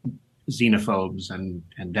xenophobes and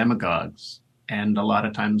demagogues, and a lot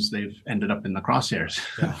of times they've ended up in the crosshairs.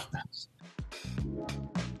 Yeah.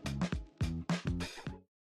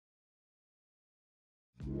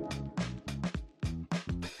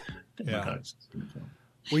 Yeah.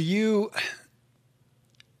 Well,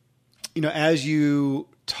 As you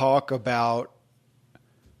talk about,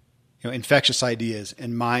 infectious ideas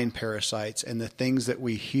and mind parasites and the things that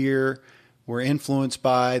we hear, we're influenced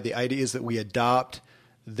by, the ideas that we adopt,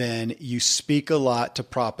 then you speak a lot to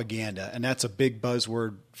propaganda. And that's a big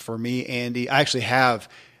buzzword for me, Andy. I actually have,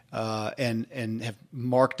 and have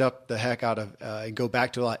marked up the heck out of, and go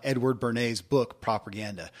back to Edward Bernays' book,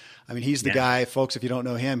 Propaganda. I mean, he's the guy, folks, if you don't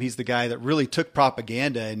know him, he's the guy that really took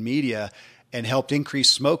propaganda and media and helped increase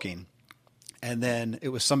smoking. And then it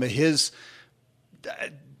was some of his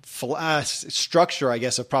structure, I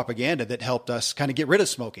guess, of propaganda that helped us kind of get rid of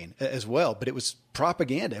smoking as well. But it was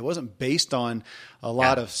propaganda. It wasn't based on a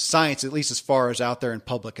lot of science, at least as far as out there in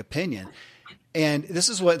public opinion. And this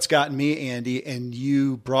is what's gotten me, Andy, and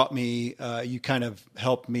you brought me, you kind of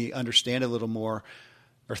helped me understand a little more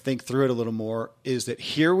or think through it a little more, is that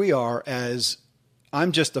here we are as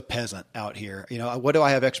I'm just a peasant out here. What do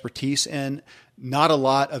I have expertise in? Not a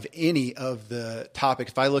lot of any of the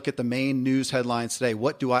topics. If I look at the main news headlines today,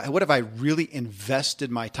 what have I really invested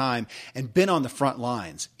my time and been on the front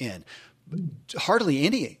lines in? Hardly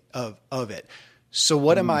any of it. So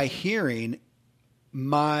what am I hearing?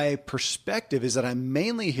 My perspective is that I'm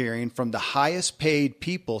mainly hearing from the highest paid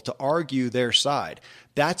people to argue their side.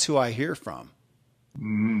 That's who I hear from.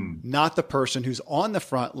 Not the person who's on the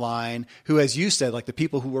front line, who, as you said, like the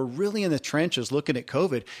people who were really in the trenches looking at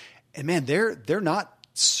COVID, and man, they're not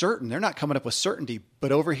certain. They're not coming up with certainty.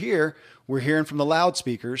 But over here, we're hearing from the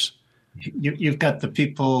loudspeakers. You've got the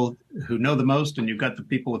people who know the most, and you've got the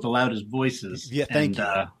people with the loudest voices. Yeah, thank you.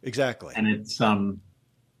 Exactly. And it's and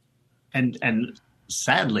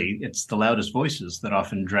sadly, it's the loudest voices that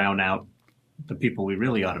often drown out the people we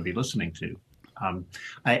really ought to be listening to. I'm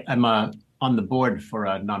on the board for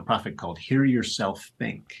a nonprofit called Hear Yourself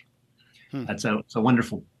Think. It's a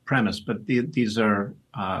wonderful premise, but these are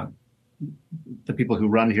the people who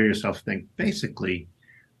run Hear Yourself Think basically,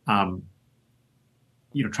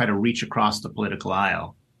 try to reach across the political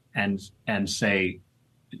aisle and say,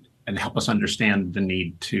 and help us understand the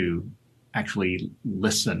need to actually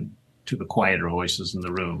listen to the quieter voices in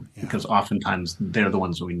the room, because oftentimes they're the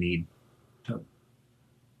ones that we need to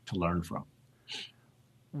learn from.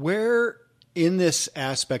 Where in this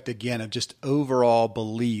aspect, again, of just overall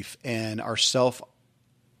belief and our self-image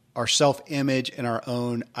and our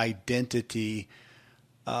own identity,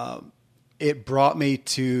 it brought me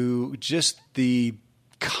to just the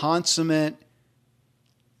consummate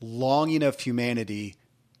longing of humanity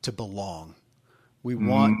to belong. We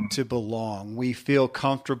want to belong. We feel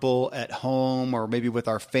comfortable at home or maybe with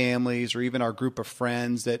our families or even our group of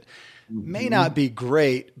friends that may not be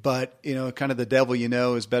great, but kind of the devil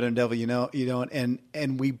is better than devil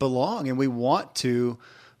and we belong and we want to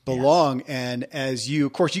belong. Yes. And as you,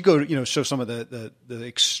 of course, you go show some of the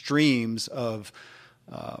extremes of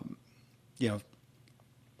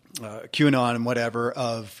QAnon and whatever,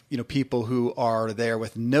 of people who are there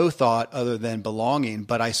with no thought other than belonging.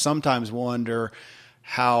 But I sometimes wonder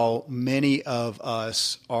how many of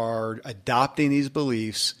us are adopting these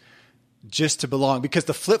beliefs just to belong, because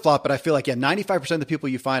the flip-flop, but I feel like 95% of the people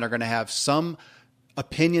you find are going to have some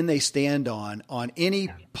opinion they stand on any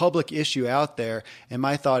public issue out there. And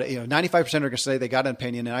my thought, 95% are going to say they got an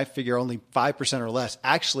opinion, and I figure only 5% or less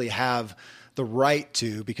actually have the right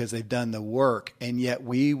to, because they've done the work. And yet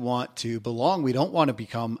we want to belong. We don't want to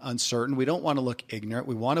become uncertain. We don't want to look ignorant.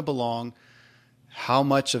 We want to belong. How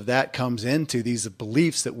much of that comes into these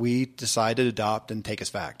beliefs that we decide to adopt and take as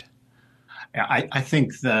fact? I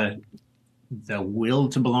think the will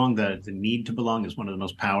to belong, the need to belong, is one of the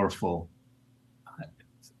most powerful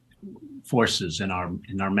forces in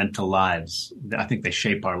our mental lives. I think they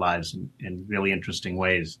shape our lives in really interesting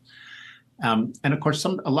ways. And of course,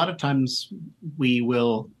 a lot of times we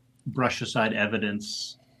will brush aside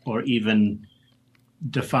evidence or even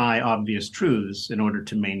defy obvious truths in order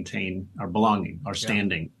to maintain our belonging, our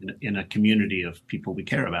standing in a community of people we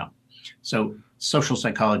care about. So social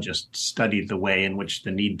psychologists studied the way in which the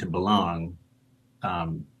need to belong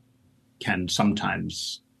can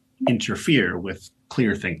sometimes interfere with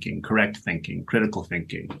clear thinking, correct thinking, critical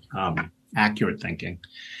thinking, accurate thinking.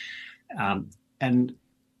 And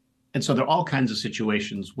so there are all kinds of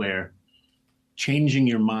situations where changing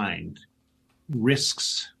your mind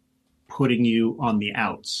risks putting you on the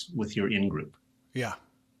outs with your in-group. Yeah.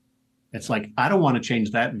 It's like, I don't want to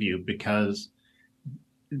change that view because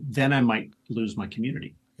then I might lose my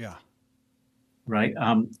community. Yeah. Right.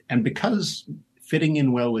 And because fitting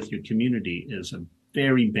in well with your community is a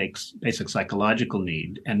very basic psychological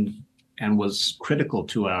need and was critical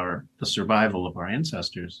to the survival of our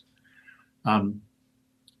ancestors,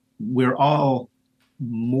 we're all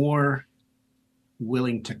more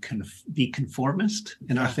willing to be conformist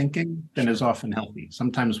in our thinking than is often healthy.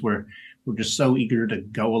 Sometimes we're just so eager to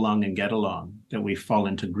go along and get along that we fall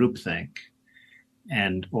into groupthink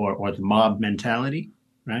and or the mob mentality,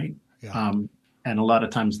 right? Yeah. And a lot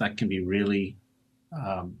of times that can be really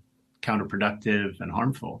counterproductive and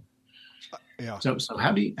harmful. Yeah. So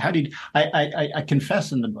how do you, I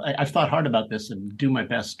confess I've thought hard about this and do my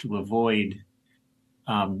best to avoid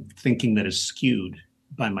thinking that is skewed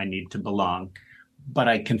by my need to belong. But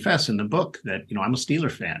I confess in the book that, I'm a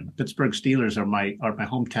Steeler fan. The Pittsburgh Steelers are my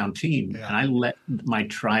hometown team. Yeah. And I let my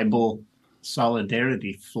tribal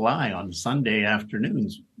solidarity fly on Sunday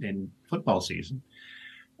afternoons in football season.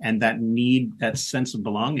 And that sense of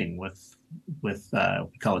belonging with we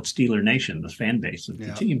call it Steeler Nation, the fan base of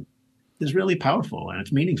the team, is really powerful and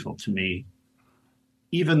it's meaningful to me,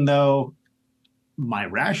 even though my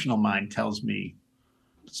rational mind tells me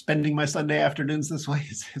spending my Sunday afternoons this way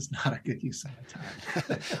is not a good use of my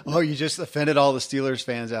time. Oh, you just offended all the Steelers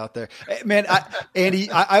fans out there. Man, Andy,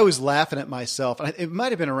 I was laughing at myself. It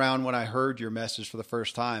might have been around when I heard your message for the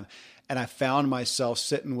first time. And I found myself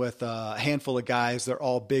sitting with a handful of guys. They're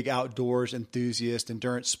all big outdoors enthusiasts,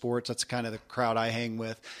 endurance sports. That's kind of the crowd I hang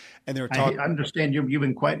with. And they were talking. I understand you're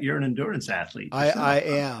an endurance athlete. I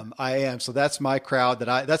am. So that's my crowd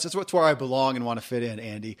that's where I belong and want to fit in,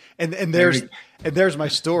 Andy. And there's my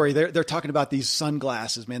story. They're talking about these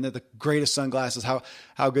sunglasses, man. They're the greatest sunglasses,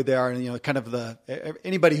 how good they are. And, kind of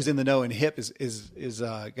anybody who's in the know and hip is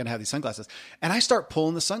going to have these sunglasses. And I start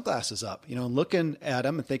pulling the sunglasses up, and looking at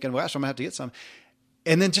them and thinking, well, gosh, I'm gonna have to get some.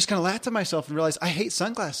 And then just kind of laugh to myself and realize I hate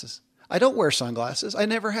sunglasses. I don't wear sunglasses. I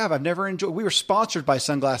never have. I've never enjoyed. We were sponsored by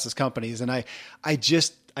sunglasses companies, and I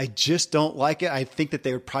just don't like it. I think that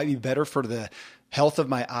they would probably be better for the health of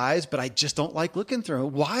my eyes, but I just don't like looking through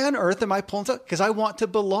them. Why on earth am I pulling stuff? Because I want to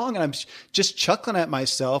belong, and I'm just chuckling at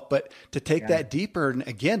myself. But to take that deeper, and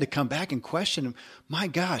again to come back and question, my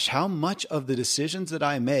gosh, how much of the decisions that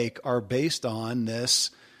I make are based on this,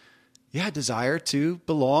 desire to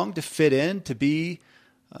belong, to fit in, to be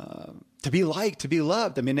liked, to be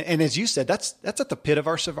loved. I mean, and as you said, that's at the pit of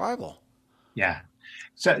our survival. Yeah.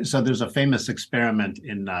 So there's a famous experiment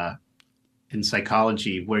in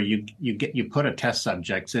psychology where you put a test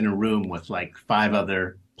subjects in a room with like 5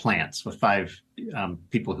 other plants, with 5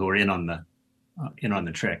 people who are in on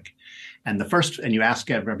the trick. And you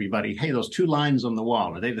ask everybody, hey, those 2 lines on the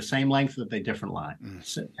wall, are they the same length or are they different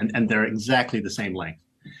lines? And they're exactly the same length.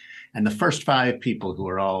 And the first 5 people who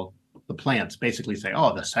are all the plants basically say,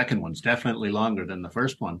 oh, the second one's definitely longer than the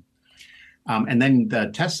first one. And then the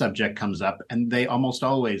test subject comes up and they almost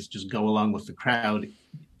always just go along with the crowd,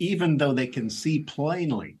 even though they can see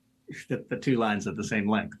plainly that the 2 lines are the same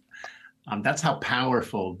length. That's how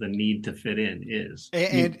powerful the need to fit in is.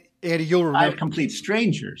 And you'll remember 5 complete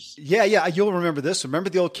strangers. Yeah. You'll remember this. Remember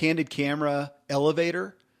the old candid camera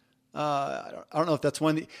elevator? I don't know if that's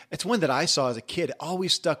one. It's one that I saw as a kid. It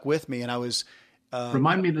always stuck with me. And I was,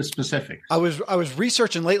 remind me of the specifics. I was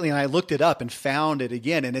researching lately and I looked it up and found it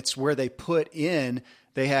again. And it's where they put in,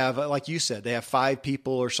 they have, like you said, they have 5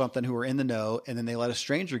 people or something who are in the know, and then they let a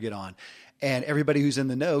stranger get on. And everybody who's in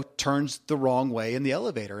the know turns the wrong way in the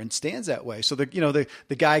elevator and stands that way. So the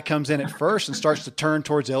guy comes in at first and starts to turn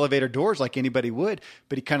towards the elevator doors like anybody would,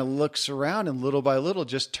 but he kind of looks around and little by little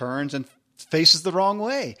just turns and faces the wrong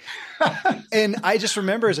way. And I just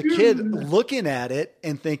remember as a kid looking at it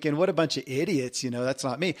and thinking, what a bunch of idiots, that's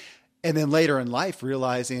not me. And then later in life,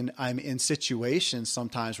 realizing I'm in situations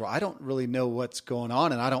sometimes where I don't really know what's going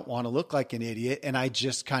on and I don't want to look like an idiot. And I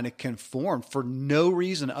just kind of conform for no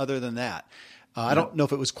reason other than that. I don't know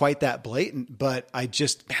if it was quite that blatant, but I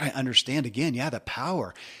understand again, the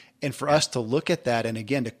power. And for us to look at that, and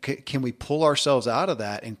again, can we pull ourselves out of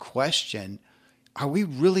that and question, are we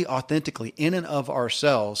really authentically in and of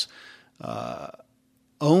ourselves,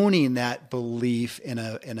 owning that belief in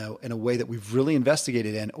a way that we've really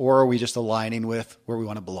investigated in, or are we just aligning with where we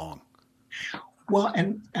want to belong? Well,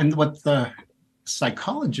 and what the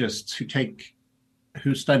psychologists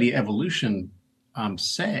who study evolution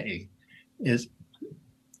say is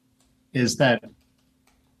that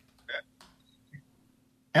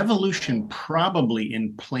evolution probably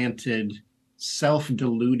implanted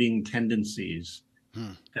self-deluding tendencies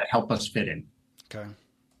that help us fit in. Okay.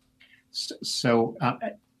 So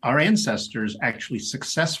our ancestors actually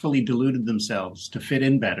successfully deluded themselves to fit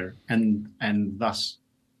in better and thus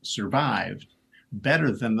survived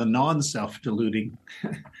better than the non-self-deluding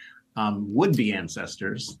would-be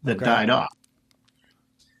ancestors that died off.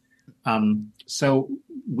 So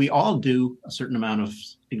we all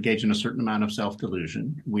engage in a certain amount of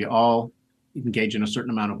self-delusion. We all engage in a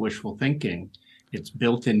certain amount of wishful thinking. It's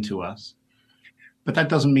built into us. But that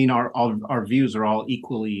doesn't mean our views are all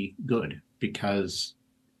equally good, because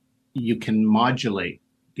you can modulate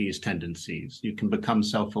these tendencies. You can become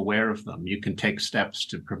self-aware of them. You can take steps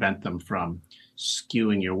to prevent them from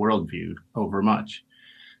skewing your worldview overmuch.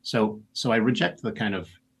 So I reject the kind of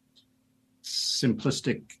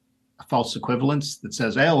simplistic false equivalence that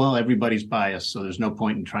says, oh, well, everybody's biased, so there's no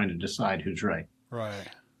point in trying to decide who's right. Right.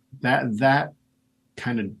 That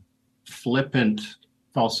kind of flippant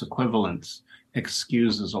false equivalence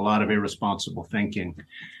excuses a lot of irresponsible thinking.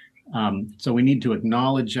 So we need to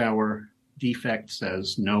acknowledge our defects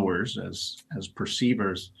as knowers, as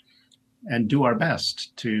perceivers, and do our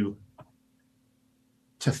best to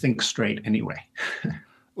think straight anyway.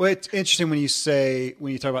 Well, it's interesting when you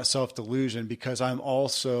talk about self-delusion, because I'm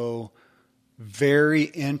also very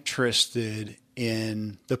interested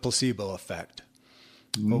in the placebo effect.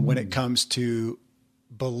 When it comes to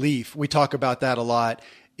belief. We talk about that a lot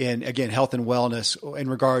in, again, health and wellness in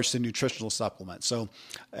regards to nutritional supplements. So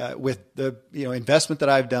with the investment that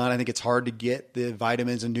I've done, I think it's hard to get the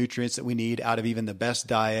vitamins and nutrients that we need out of even the best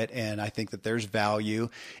diet. And I think that there's value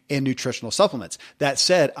in nutritional supplements. That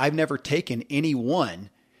said, I've never taken any one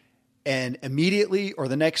and immediately or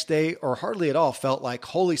the next day or hardly at all felt like,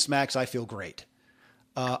 holy smacks, I feel great.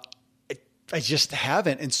 I just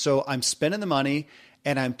haven't. And so I'm spending the money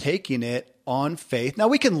and I'm taking it on faith. Now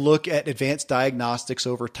we can look at advanced diagnostics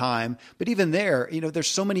over time, but even there, there's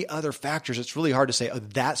so many other factors. It's really hard to say, oh,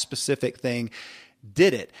 that specific thing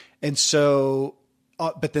did it. And so,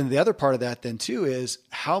 but then the other part of that then too is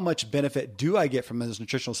how much benefit do I get from those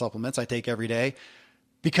nutritional supplements I take every day?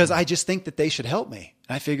 Because I just think that they should help me.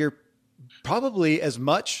 And I figure probably as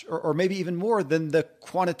much or maybe even more than the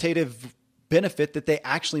quantitative benefit that they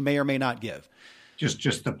actually may or may not give.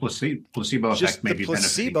 Just the placebo effect may be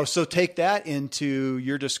benefiting. So take that into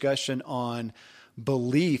your discussion on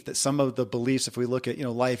belief, that some of the beliefs, if we look at,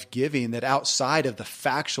 life giving, that outside of the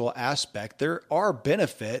factual aspect, there are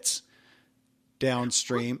benefits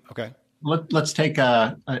downstream. Okay. Let's take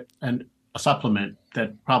a supplement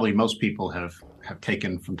that probably most people have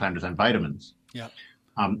taken from time to time, vitamins. Yeah.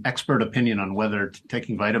 Expert opinion on whether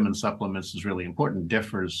taking vitamin supplements is really important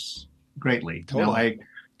differs greatly. Totally.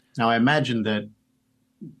 Now I imagine that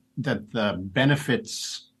the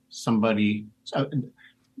benefits somebody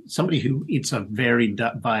who eats a very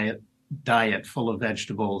diet full of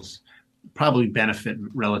vegetables probably benefit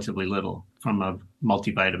relatively little from a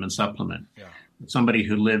multivitamin supplement. Yeah. Somebody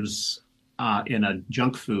who lives in a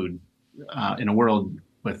junk food in a world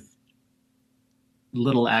with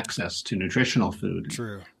little access to nutritional food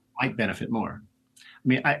True. might benefit more. I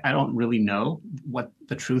mean, I don't really know what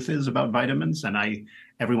the truth is about vitamins, and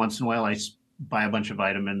every once in a while I buy a bunch of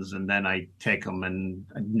vitamins and then I take them and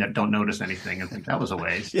I don't notice anything and think that was a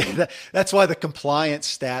waste. Yeah, that's why the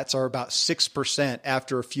compliance stats are about 6%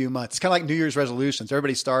 after a few months. It's kind of like New Year's resolutions.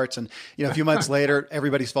 Everybody starts and a few months later,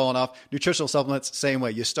 everybody's falling off. Nutritional supplements, same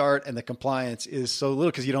way. You start and the compliance is so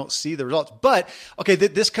little because you don't see the results. But okay,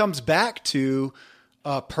 this comes back to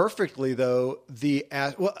perfectly though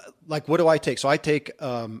like what do I take? So I take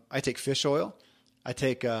fish oil, I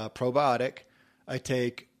take probiotic, I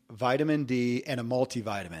take vitamin D and a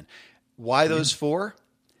multivitamin. Why those four?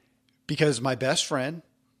 Because my best friend,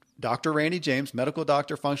 Dr. Randy James, medical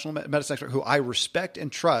doctor, functional medicine expert, who I respect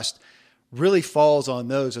and trust, really falls on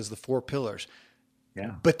those as the four pillars.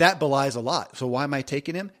 Yeah. But that belies a lot. So why am I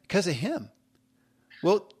taking him? Because of him.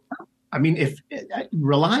 Well, I mean, if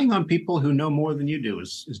relying on people who know more than you do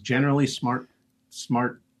is generally smart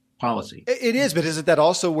policy. It is, but isn't that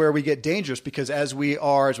also where we get dangerous? Because as we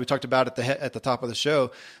talked about at the top of the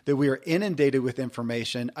show, that we are inundated with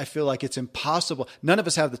information. I feel like it's impossible. None of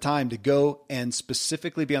us have the time to go and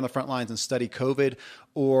specifically be on the front lines and study COVID,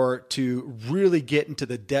 or to really get into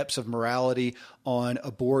the depths of morality on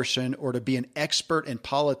abortion, or to be an expert in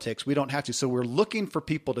politics. We don't have to. So we're looking for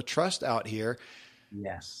people to trust out here.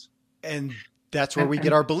 Yes. And that's where we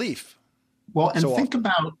get our belief. Well, and think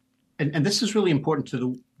about, and this is really important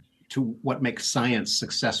to what makes science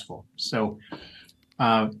successful. So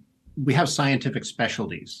we have scientific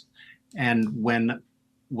specialties. And when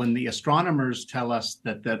the astronomers tell us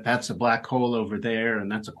that that's a black hole over there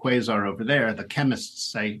and that's a quasar over there, the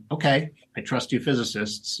chemists say, okay, I trust you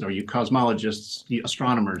physicists, or you cosmologists, you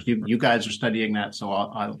astronomers, you guys are studying that, so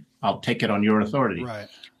I'll take it on your authority. Right.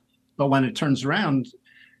 But when it turns around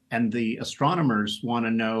and the astronomers want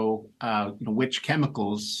to know which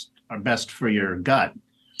chemicals are best for your gut,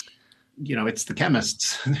 it's the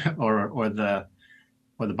chemists or the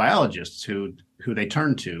biologists who they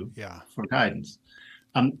turn to for guidance.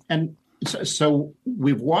 And so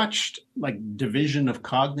we've watched like division of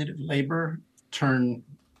cognitive labor turn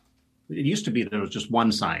it used to be there was just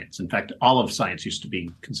one science. In fact, all of science used to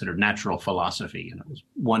be considered natural philosophy, and it was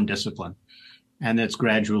one discipline. And it's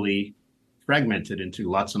gradually fragmented into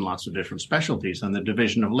lots and lots of different specialties. And the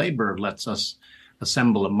division of labor lets us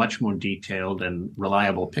assemble a much more detailed and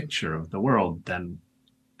reliable picture of the world than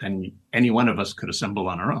any one of us could assemble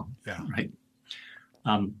on our own. Yeah. Right.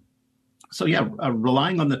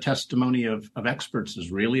 Relying on the testimony of experts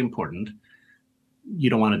is really important. You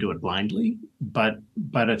don't want to do it blindly, but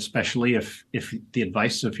especially if the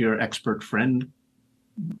advice of your expert friend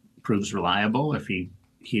proves reliable, if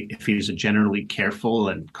he's a generally careful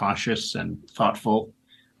and cautious and thoughtful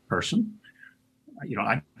person,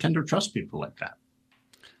 I tend to trust people like that.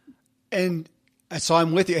 And so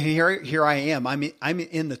I'm with you. Here I am. I'm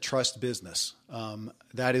in the trust business.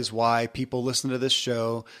 That is why people listen to this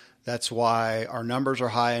show. That's why our numbers are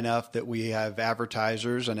high enough that we have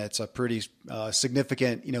advertisers, and it's a pretty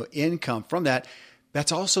significant, income from that.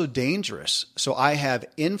 That's also dangerous. So I have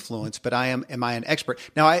influence, but am I an expert?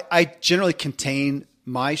 Now I generally contain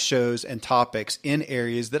my shows and topics in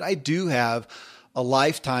areas that I do have a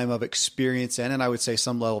lifetime of experience in, and I would say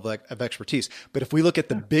some level of expertise. But if we look at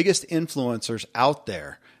the biggest influencers out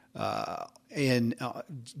there,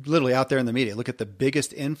 literally out there in the media, look at the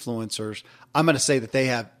biggest influencers, I'm going to say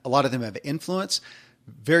that a lot of them have influence.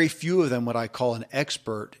 Very few of them what I call an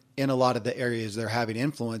expert in a lot of the areas they're having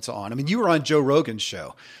influence on. I mean, you were on Joe Rogan's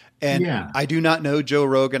show. And I do not know Joe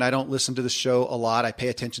Rogan. I don't listen to the show a lot. I pay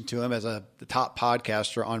attention to him as the top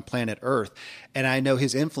podcaster on planet Earth. And I know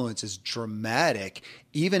his influence is dramatic,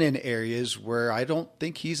 even in areas where I don't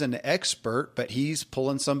think he's an expert, but he's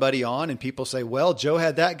pulling somebody on and people say, well, Joe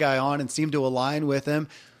had that guy on and seemed to align with him.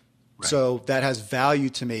 Right. So that has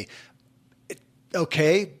value to me.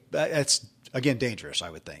 Okay. That's, again, dangerous,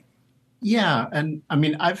 I would think. Yeah. And I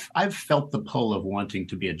mean, I've felt the pull of wanting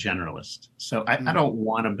to be a generalist. So I don't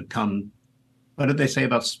want to become, what did they say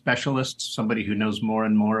about specialists? Somebody who knows more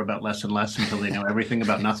and more about less and less until they know everything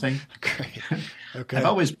about nothing. Great. Okay. I've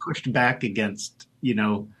always pushed back against,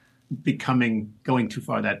 going too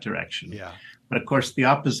far that direction. Yeah. But of course, the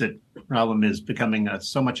opposite problem is becoming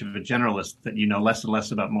so much of a generalist that you know less and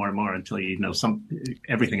less about more and more until you know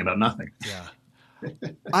everything about nothing. Yeah.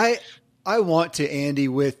 I want to, Andy,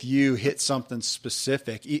 with you, hit something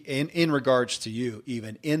specific in regards to you,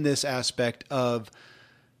 even in this aspect of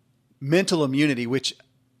mental immunity, which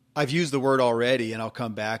I've used the word already, and I'll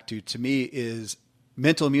come back to. To me, is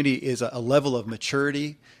mental immunity is a level of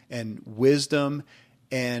maturity and wisdom,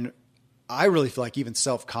 and I really feel like even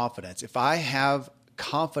self-confidence. If I have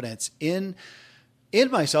confidence in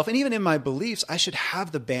myself and even in my beliefs, I should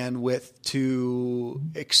have the bandwidth to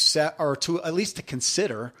accept, or to at least to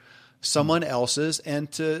consider someone else's,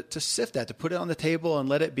 and to sift that, to put it on the table and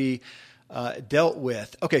let it be dealt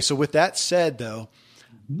with. Okay. So with that said though,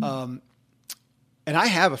 and I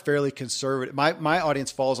have a fairly conservative, my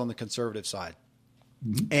audience falls on the conservative side.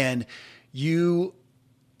 And you've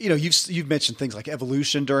mentioned things like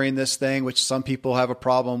evolution during this thing, which some people have a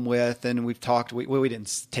problem with. And we've talked, we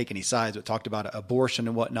didn't take any sides, but talked about abortion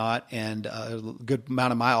and whatnot. And a good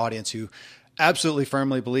amount of my audience who absolutely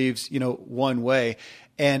firmly believes, one way.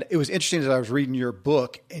 And it was interesting as I was reading your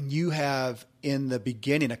book, and you have in the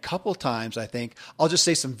beginning a couple times, I think, I'll just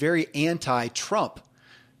say some very anti-Trump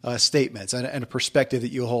statements and a perspective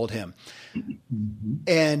that you hold him.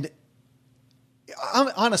 And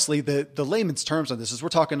honestly, the layman's terms on this is we're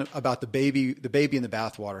talking about the baby in the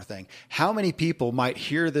bathwater thing. How many people might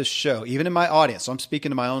hear this show, even in my audience? So I'm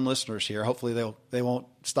speaking to my own listeners here. Hopefully they won't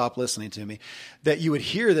stop listening to me, that you would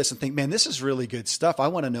hear this and think, man, this is really good stuff. I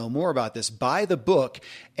want to know more about this. Buy the book.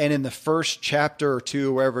 And in the first chapter or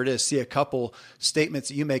two, wherever it is, see a couple statements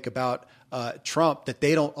that you make about Trump that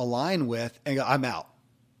they don't align with, and go, I'm out.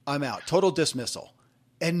 Total dismissal.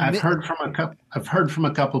 And I've heard from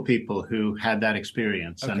a couple people who had that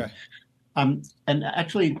experience. Okay. And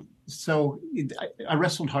actually, so I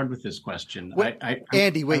wrestled hard with this question.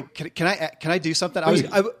 Andy, wait, can I do something?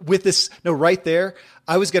 Right there.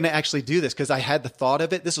 I was going to actually do this because I had the thought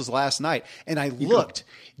of it. This was last night, and I looked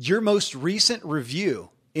your most recent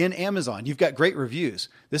review in Amazon. You've got great reviews.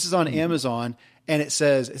 This is on Amazon. And it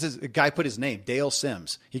says a guy put his name, Dale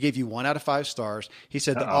Sims. He gave you 1 out of 5 stars. He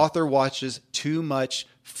said the author watches too much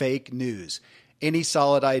fake news. Any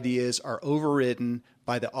solid ideas are overridden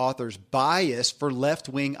by the author's bias for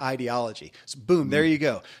left-wing ideology. So boom, there you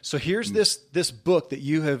go. So here's this book that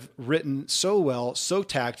you have written so well, so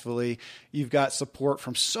tactfully. You've got support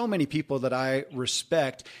from so many people that I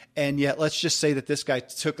respect. And yet let's just say that this guy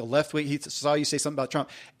took a left wing. He saw you say something about Trump,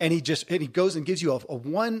 and he goes and gives you a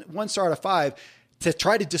 1 star out of 5 to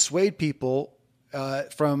try to dissuade people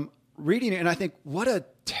from reading it and I think, what a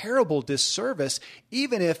terrible disservice.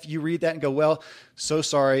 Even if you read that and go, well, so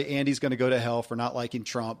sorry, Andy's going to go to hell for not liking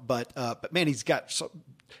Trump. But man,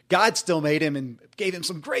 God still made him and gave him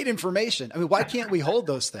some great information. I mean, why can't we hold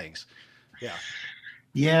those things? Yeah.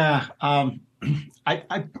 Yeah. I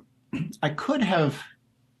could have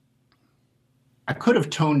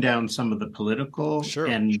toned down some of the political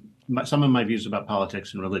and some of my views about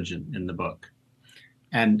politics and religion in the book.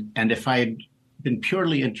 And if I had been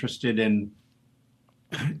purely interested in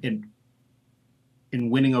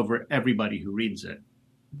winning over everybody who reads it,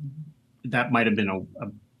 that might have been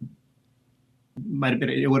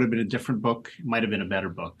it would have been a different book. It might have been a better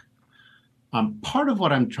book. Part of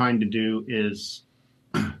what I'm trying to do is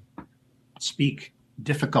speak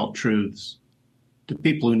difficult truths to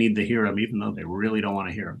people who need to hear them, even though they really don't want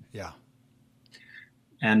to hear them. Yeah.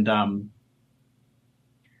 And I'm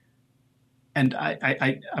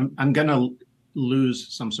going to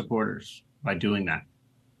lose some supporters by doing that.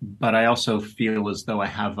 But I also feel as though I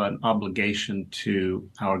have an obligation to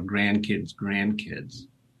our grandkids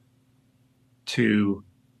to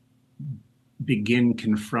begin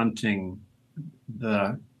confronting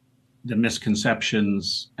the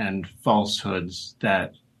misconceptions and falsehoods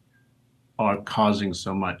that are causing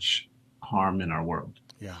so much harm in our world.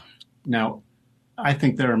 Yeah. Now, I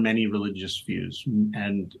think there are many religious views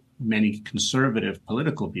and many conservative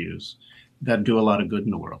political views that do a lot of good in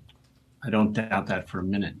the world. I don't doubt that for a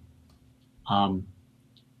minute. But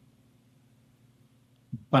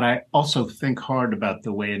I also think hard about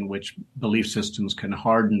the way in which belief systems can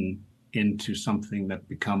harden into something that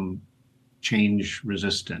become change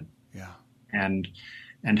resistant. Yeah. And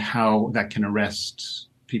how that can arrest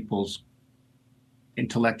people's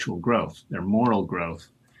intellectual growth, their moral growth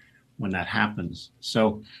when that happens.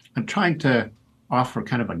 So I'm trying to offer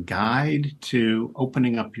kind of a guide to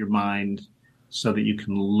opening up your mind so that you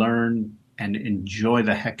can learn and enjoy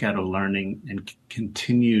the heck out of learning and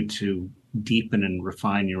continue to deepen and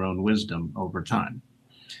refine your own wisdom over time.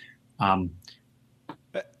 And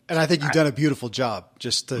I think you've done a beautiful job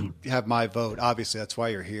just to have my vote. Obviously, that's why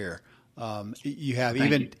you're here. You have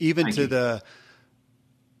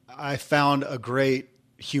I found a great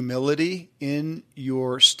humility in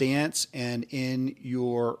your stance and in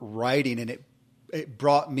your writing, and it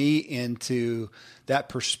brought me into that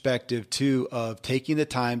perspective too of taking the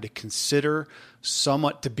time to consider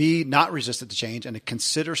to be not resistant to change and to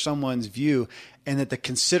consider someone's view, and that the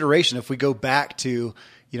consideration, if we go back to,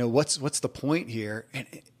 what's the point here? And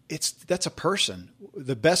that's a person.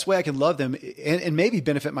 The best way I can love them and maybe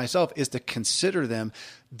benefit myself is to consider them.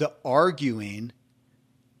 The arguing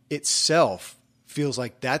itself feels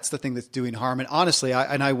like that's the thing that's doing harm. And honestly,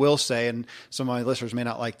 I will say, and some of my listeners may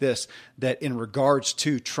not like this, that in regards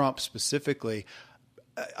to Trump specifically,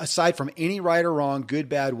 aside from any right or wrong, good,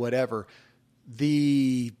 bad, whatever,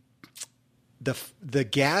 the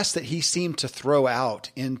gas that he seemed to throw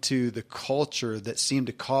out into the culture that seemed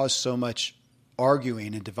to cause so much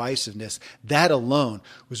arguing and divisiveness, that alone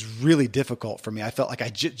was really difficult for me. I felt like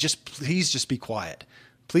please just be quiet.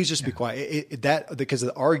 Please just be quiet. Because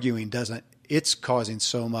the arguing it's causing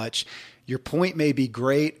so much. Your point may be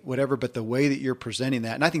great, whatever, but the way that you're presenting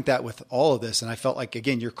that, and I think that with all of this, and I felt like,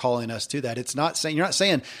 again, you're calling us to that. You're not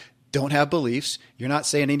saying don't have beliefs. You're not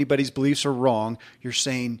saying anybody's beliefs are wrong. You're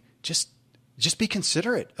saying just be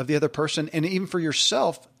considerate of the other person, and even for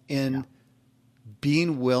yourself in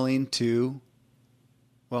being willing to,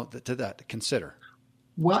 consider.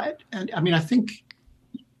 Well, and I mean, I think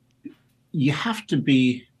you have to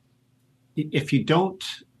be, if you don't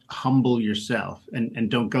humble yourself and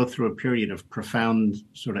don't go through a period of profound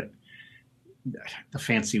sort of, the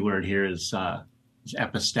fancy word here is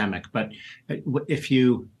epistemic, but if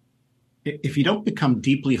you don't become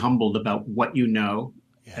deeply humbled about what you know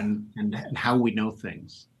and how we know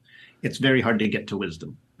things, it's very hard to get to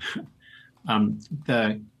wisdom.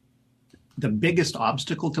 The biggest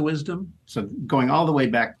obstacle to wisdom, so going all the way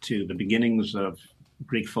back to the beginnings of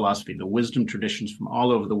Greek philosophy, the wisdom traditions from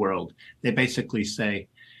all over the world, they basically say,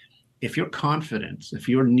 if your confidence, if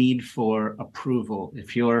your need for approval,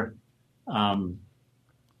 if your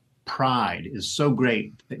pride is so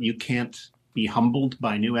great that you can't be humbled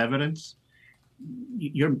by new evidence,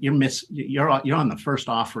 you're on the first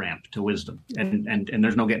off ramp to wisdom, and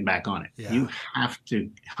there's no getting back on it. Yeah. You have to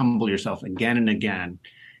humble yourself again and again,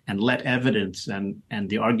 and let evidence and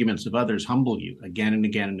the arguments of others humble you again and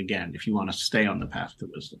again and again if you want to stay on the path to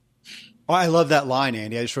wisdom. Oh, I love that line,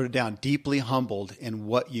 Andy. I just wrote it down. Deeply humbled in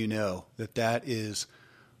what you know, that is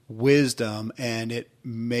wisdom. And it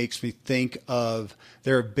makes me think of,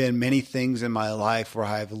 there have been many things in my life where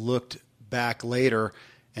I've looked back later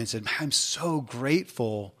and said, I'm so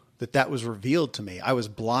grateful that was revealed to me. I was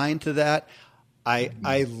blind to that.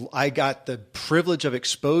 I got the privilege of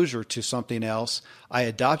exposure to something else. I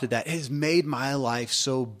adopted that. It has made my life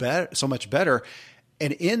so much better.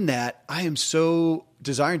 And in that, I am so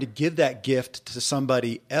desiring to give that gift to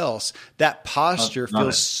somebody else. That posture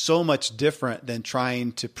feels so much different than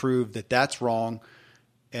trying to prove that that's wrong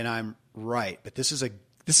and I'm right. But this is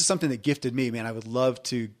something that gifted me, man. I would love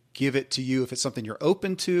to give it to you if it's something you're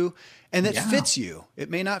open to and that fits you. It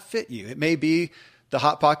may not fit you. It may be the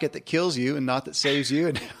Hot Pocket that kills you and not that saves you.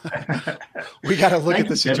 And we got to look at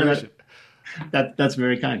the situation. That's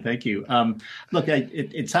very kind. Thank you. Look,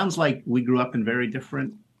 it sounds like we grew up in very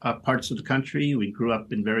different parts of the country. We grew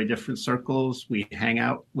up in very different circles. We hang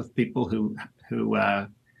out with people who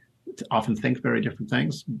often think very different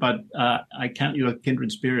things. But I count you a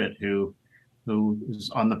kindred spirit who is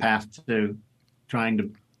on the path to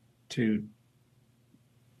trying to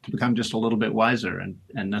become just a little bit wiser,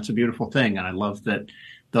 and that's a beautiful thing. And I love that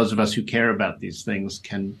those of us who care about these things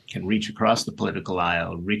can reach across the political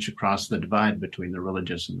aisle, reach across the divide between the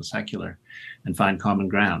religious and the secular, and find common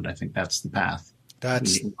ground. I think that's the path.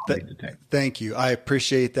 Thank you. I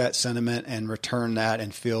appreciate that sentiment and return that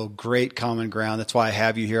and feel great common ground. That's why I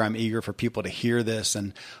have you here. I'm eager for people to hear this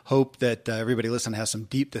and hope that everybody listening has some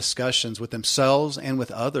deep discussions with themselves and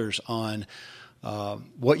with others on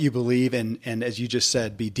what you believe. And as you just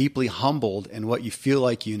said, be deeply humbled in what you feel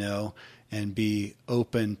like you know, and be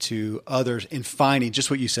open to others in finding just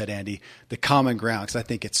what you said, Andy, the common ground, because I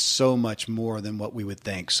think it's so much more than what we would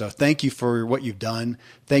think. So thank you for what you've done.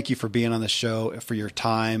 Thank you for being on the show, for your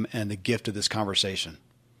time and the gift of this conversation.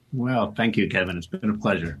 Well, thank you, Kevin. It's been a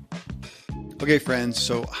pleasure. Okay, friends.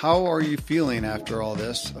 So how are you feeling after all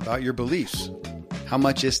this about your beliefs? How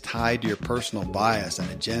much is tied to your personal bias and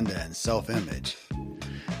agenda and self-image?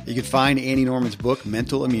 You can find Andy Norman's book,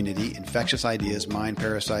 Mental Immunity, Infectious Ideas, Mind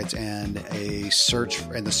Parasites, and the search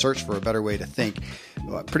for a better way to think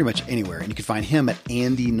pretty much anywhere. And you can find him at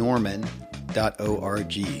andynorman.org.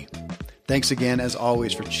 Thanks again, as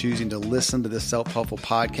always, for choosing to listen to this self-helpful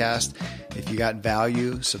podcast. If you got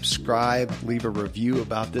value, subscribe, leave a review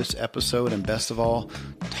about this episode, and best of all,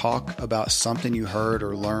 talk about something you heard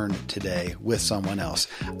or learned today with someone else.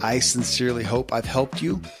 I sincerely hope I've helped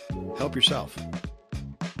you. Help yourself.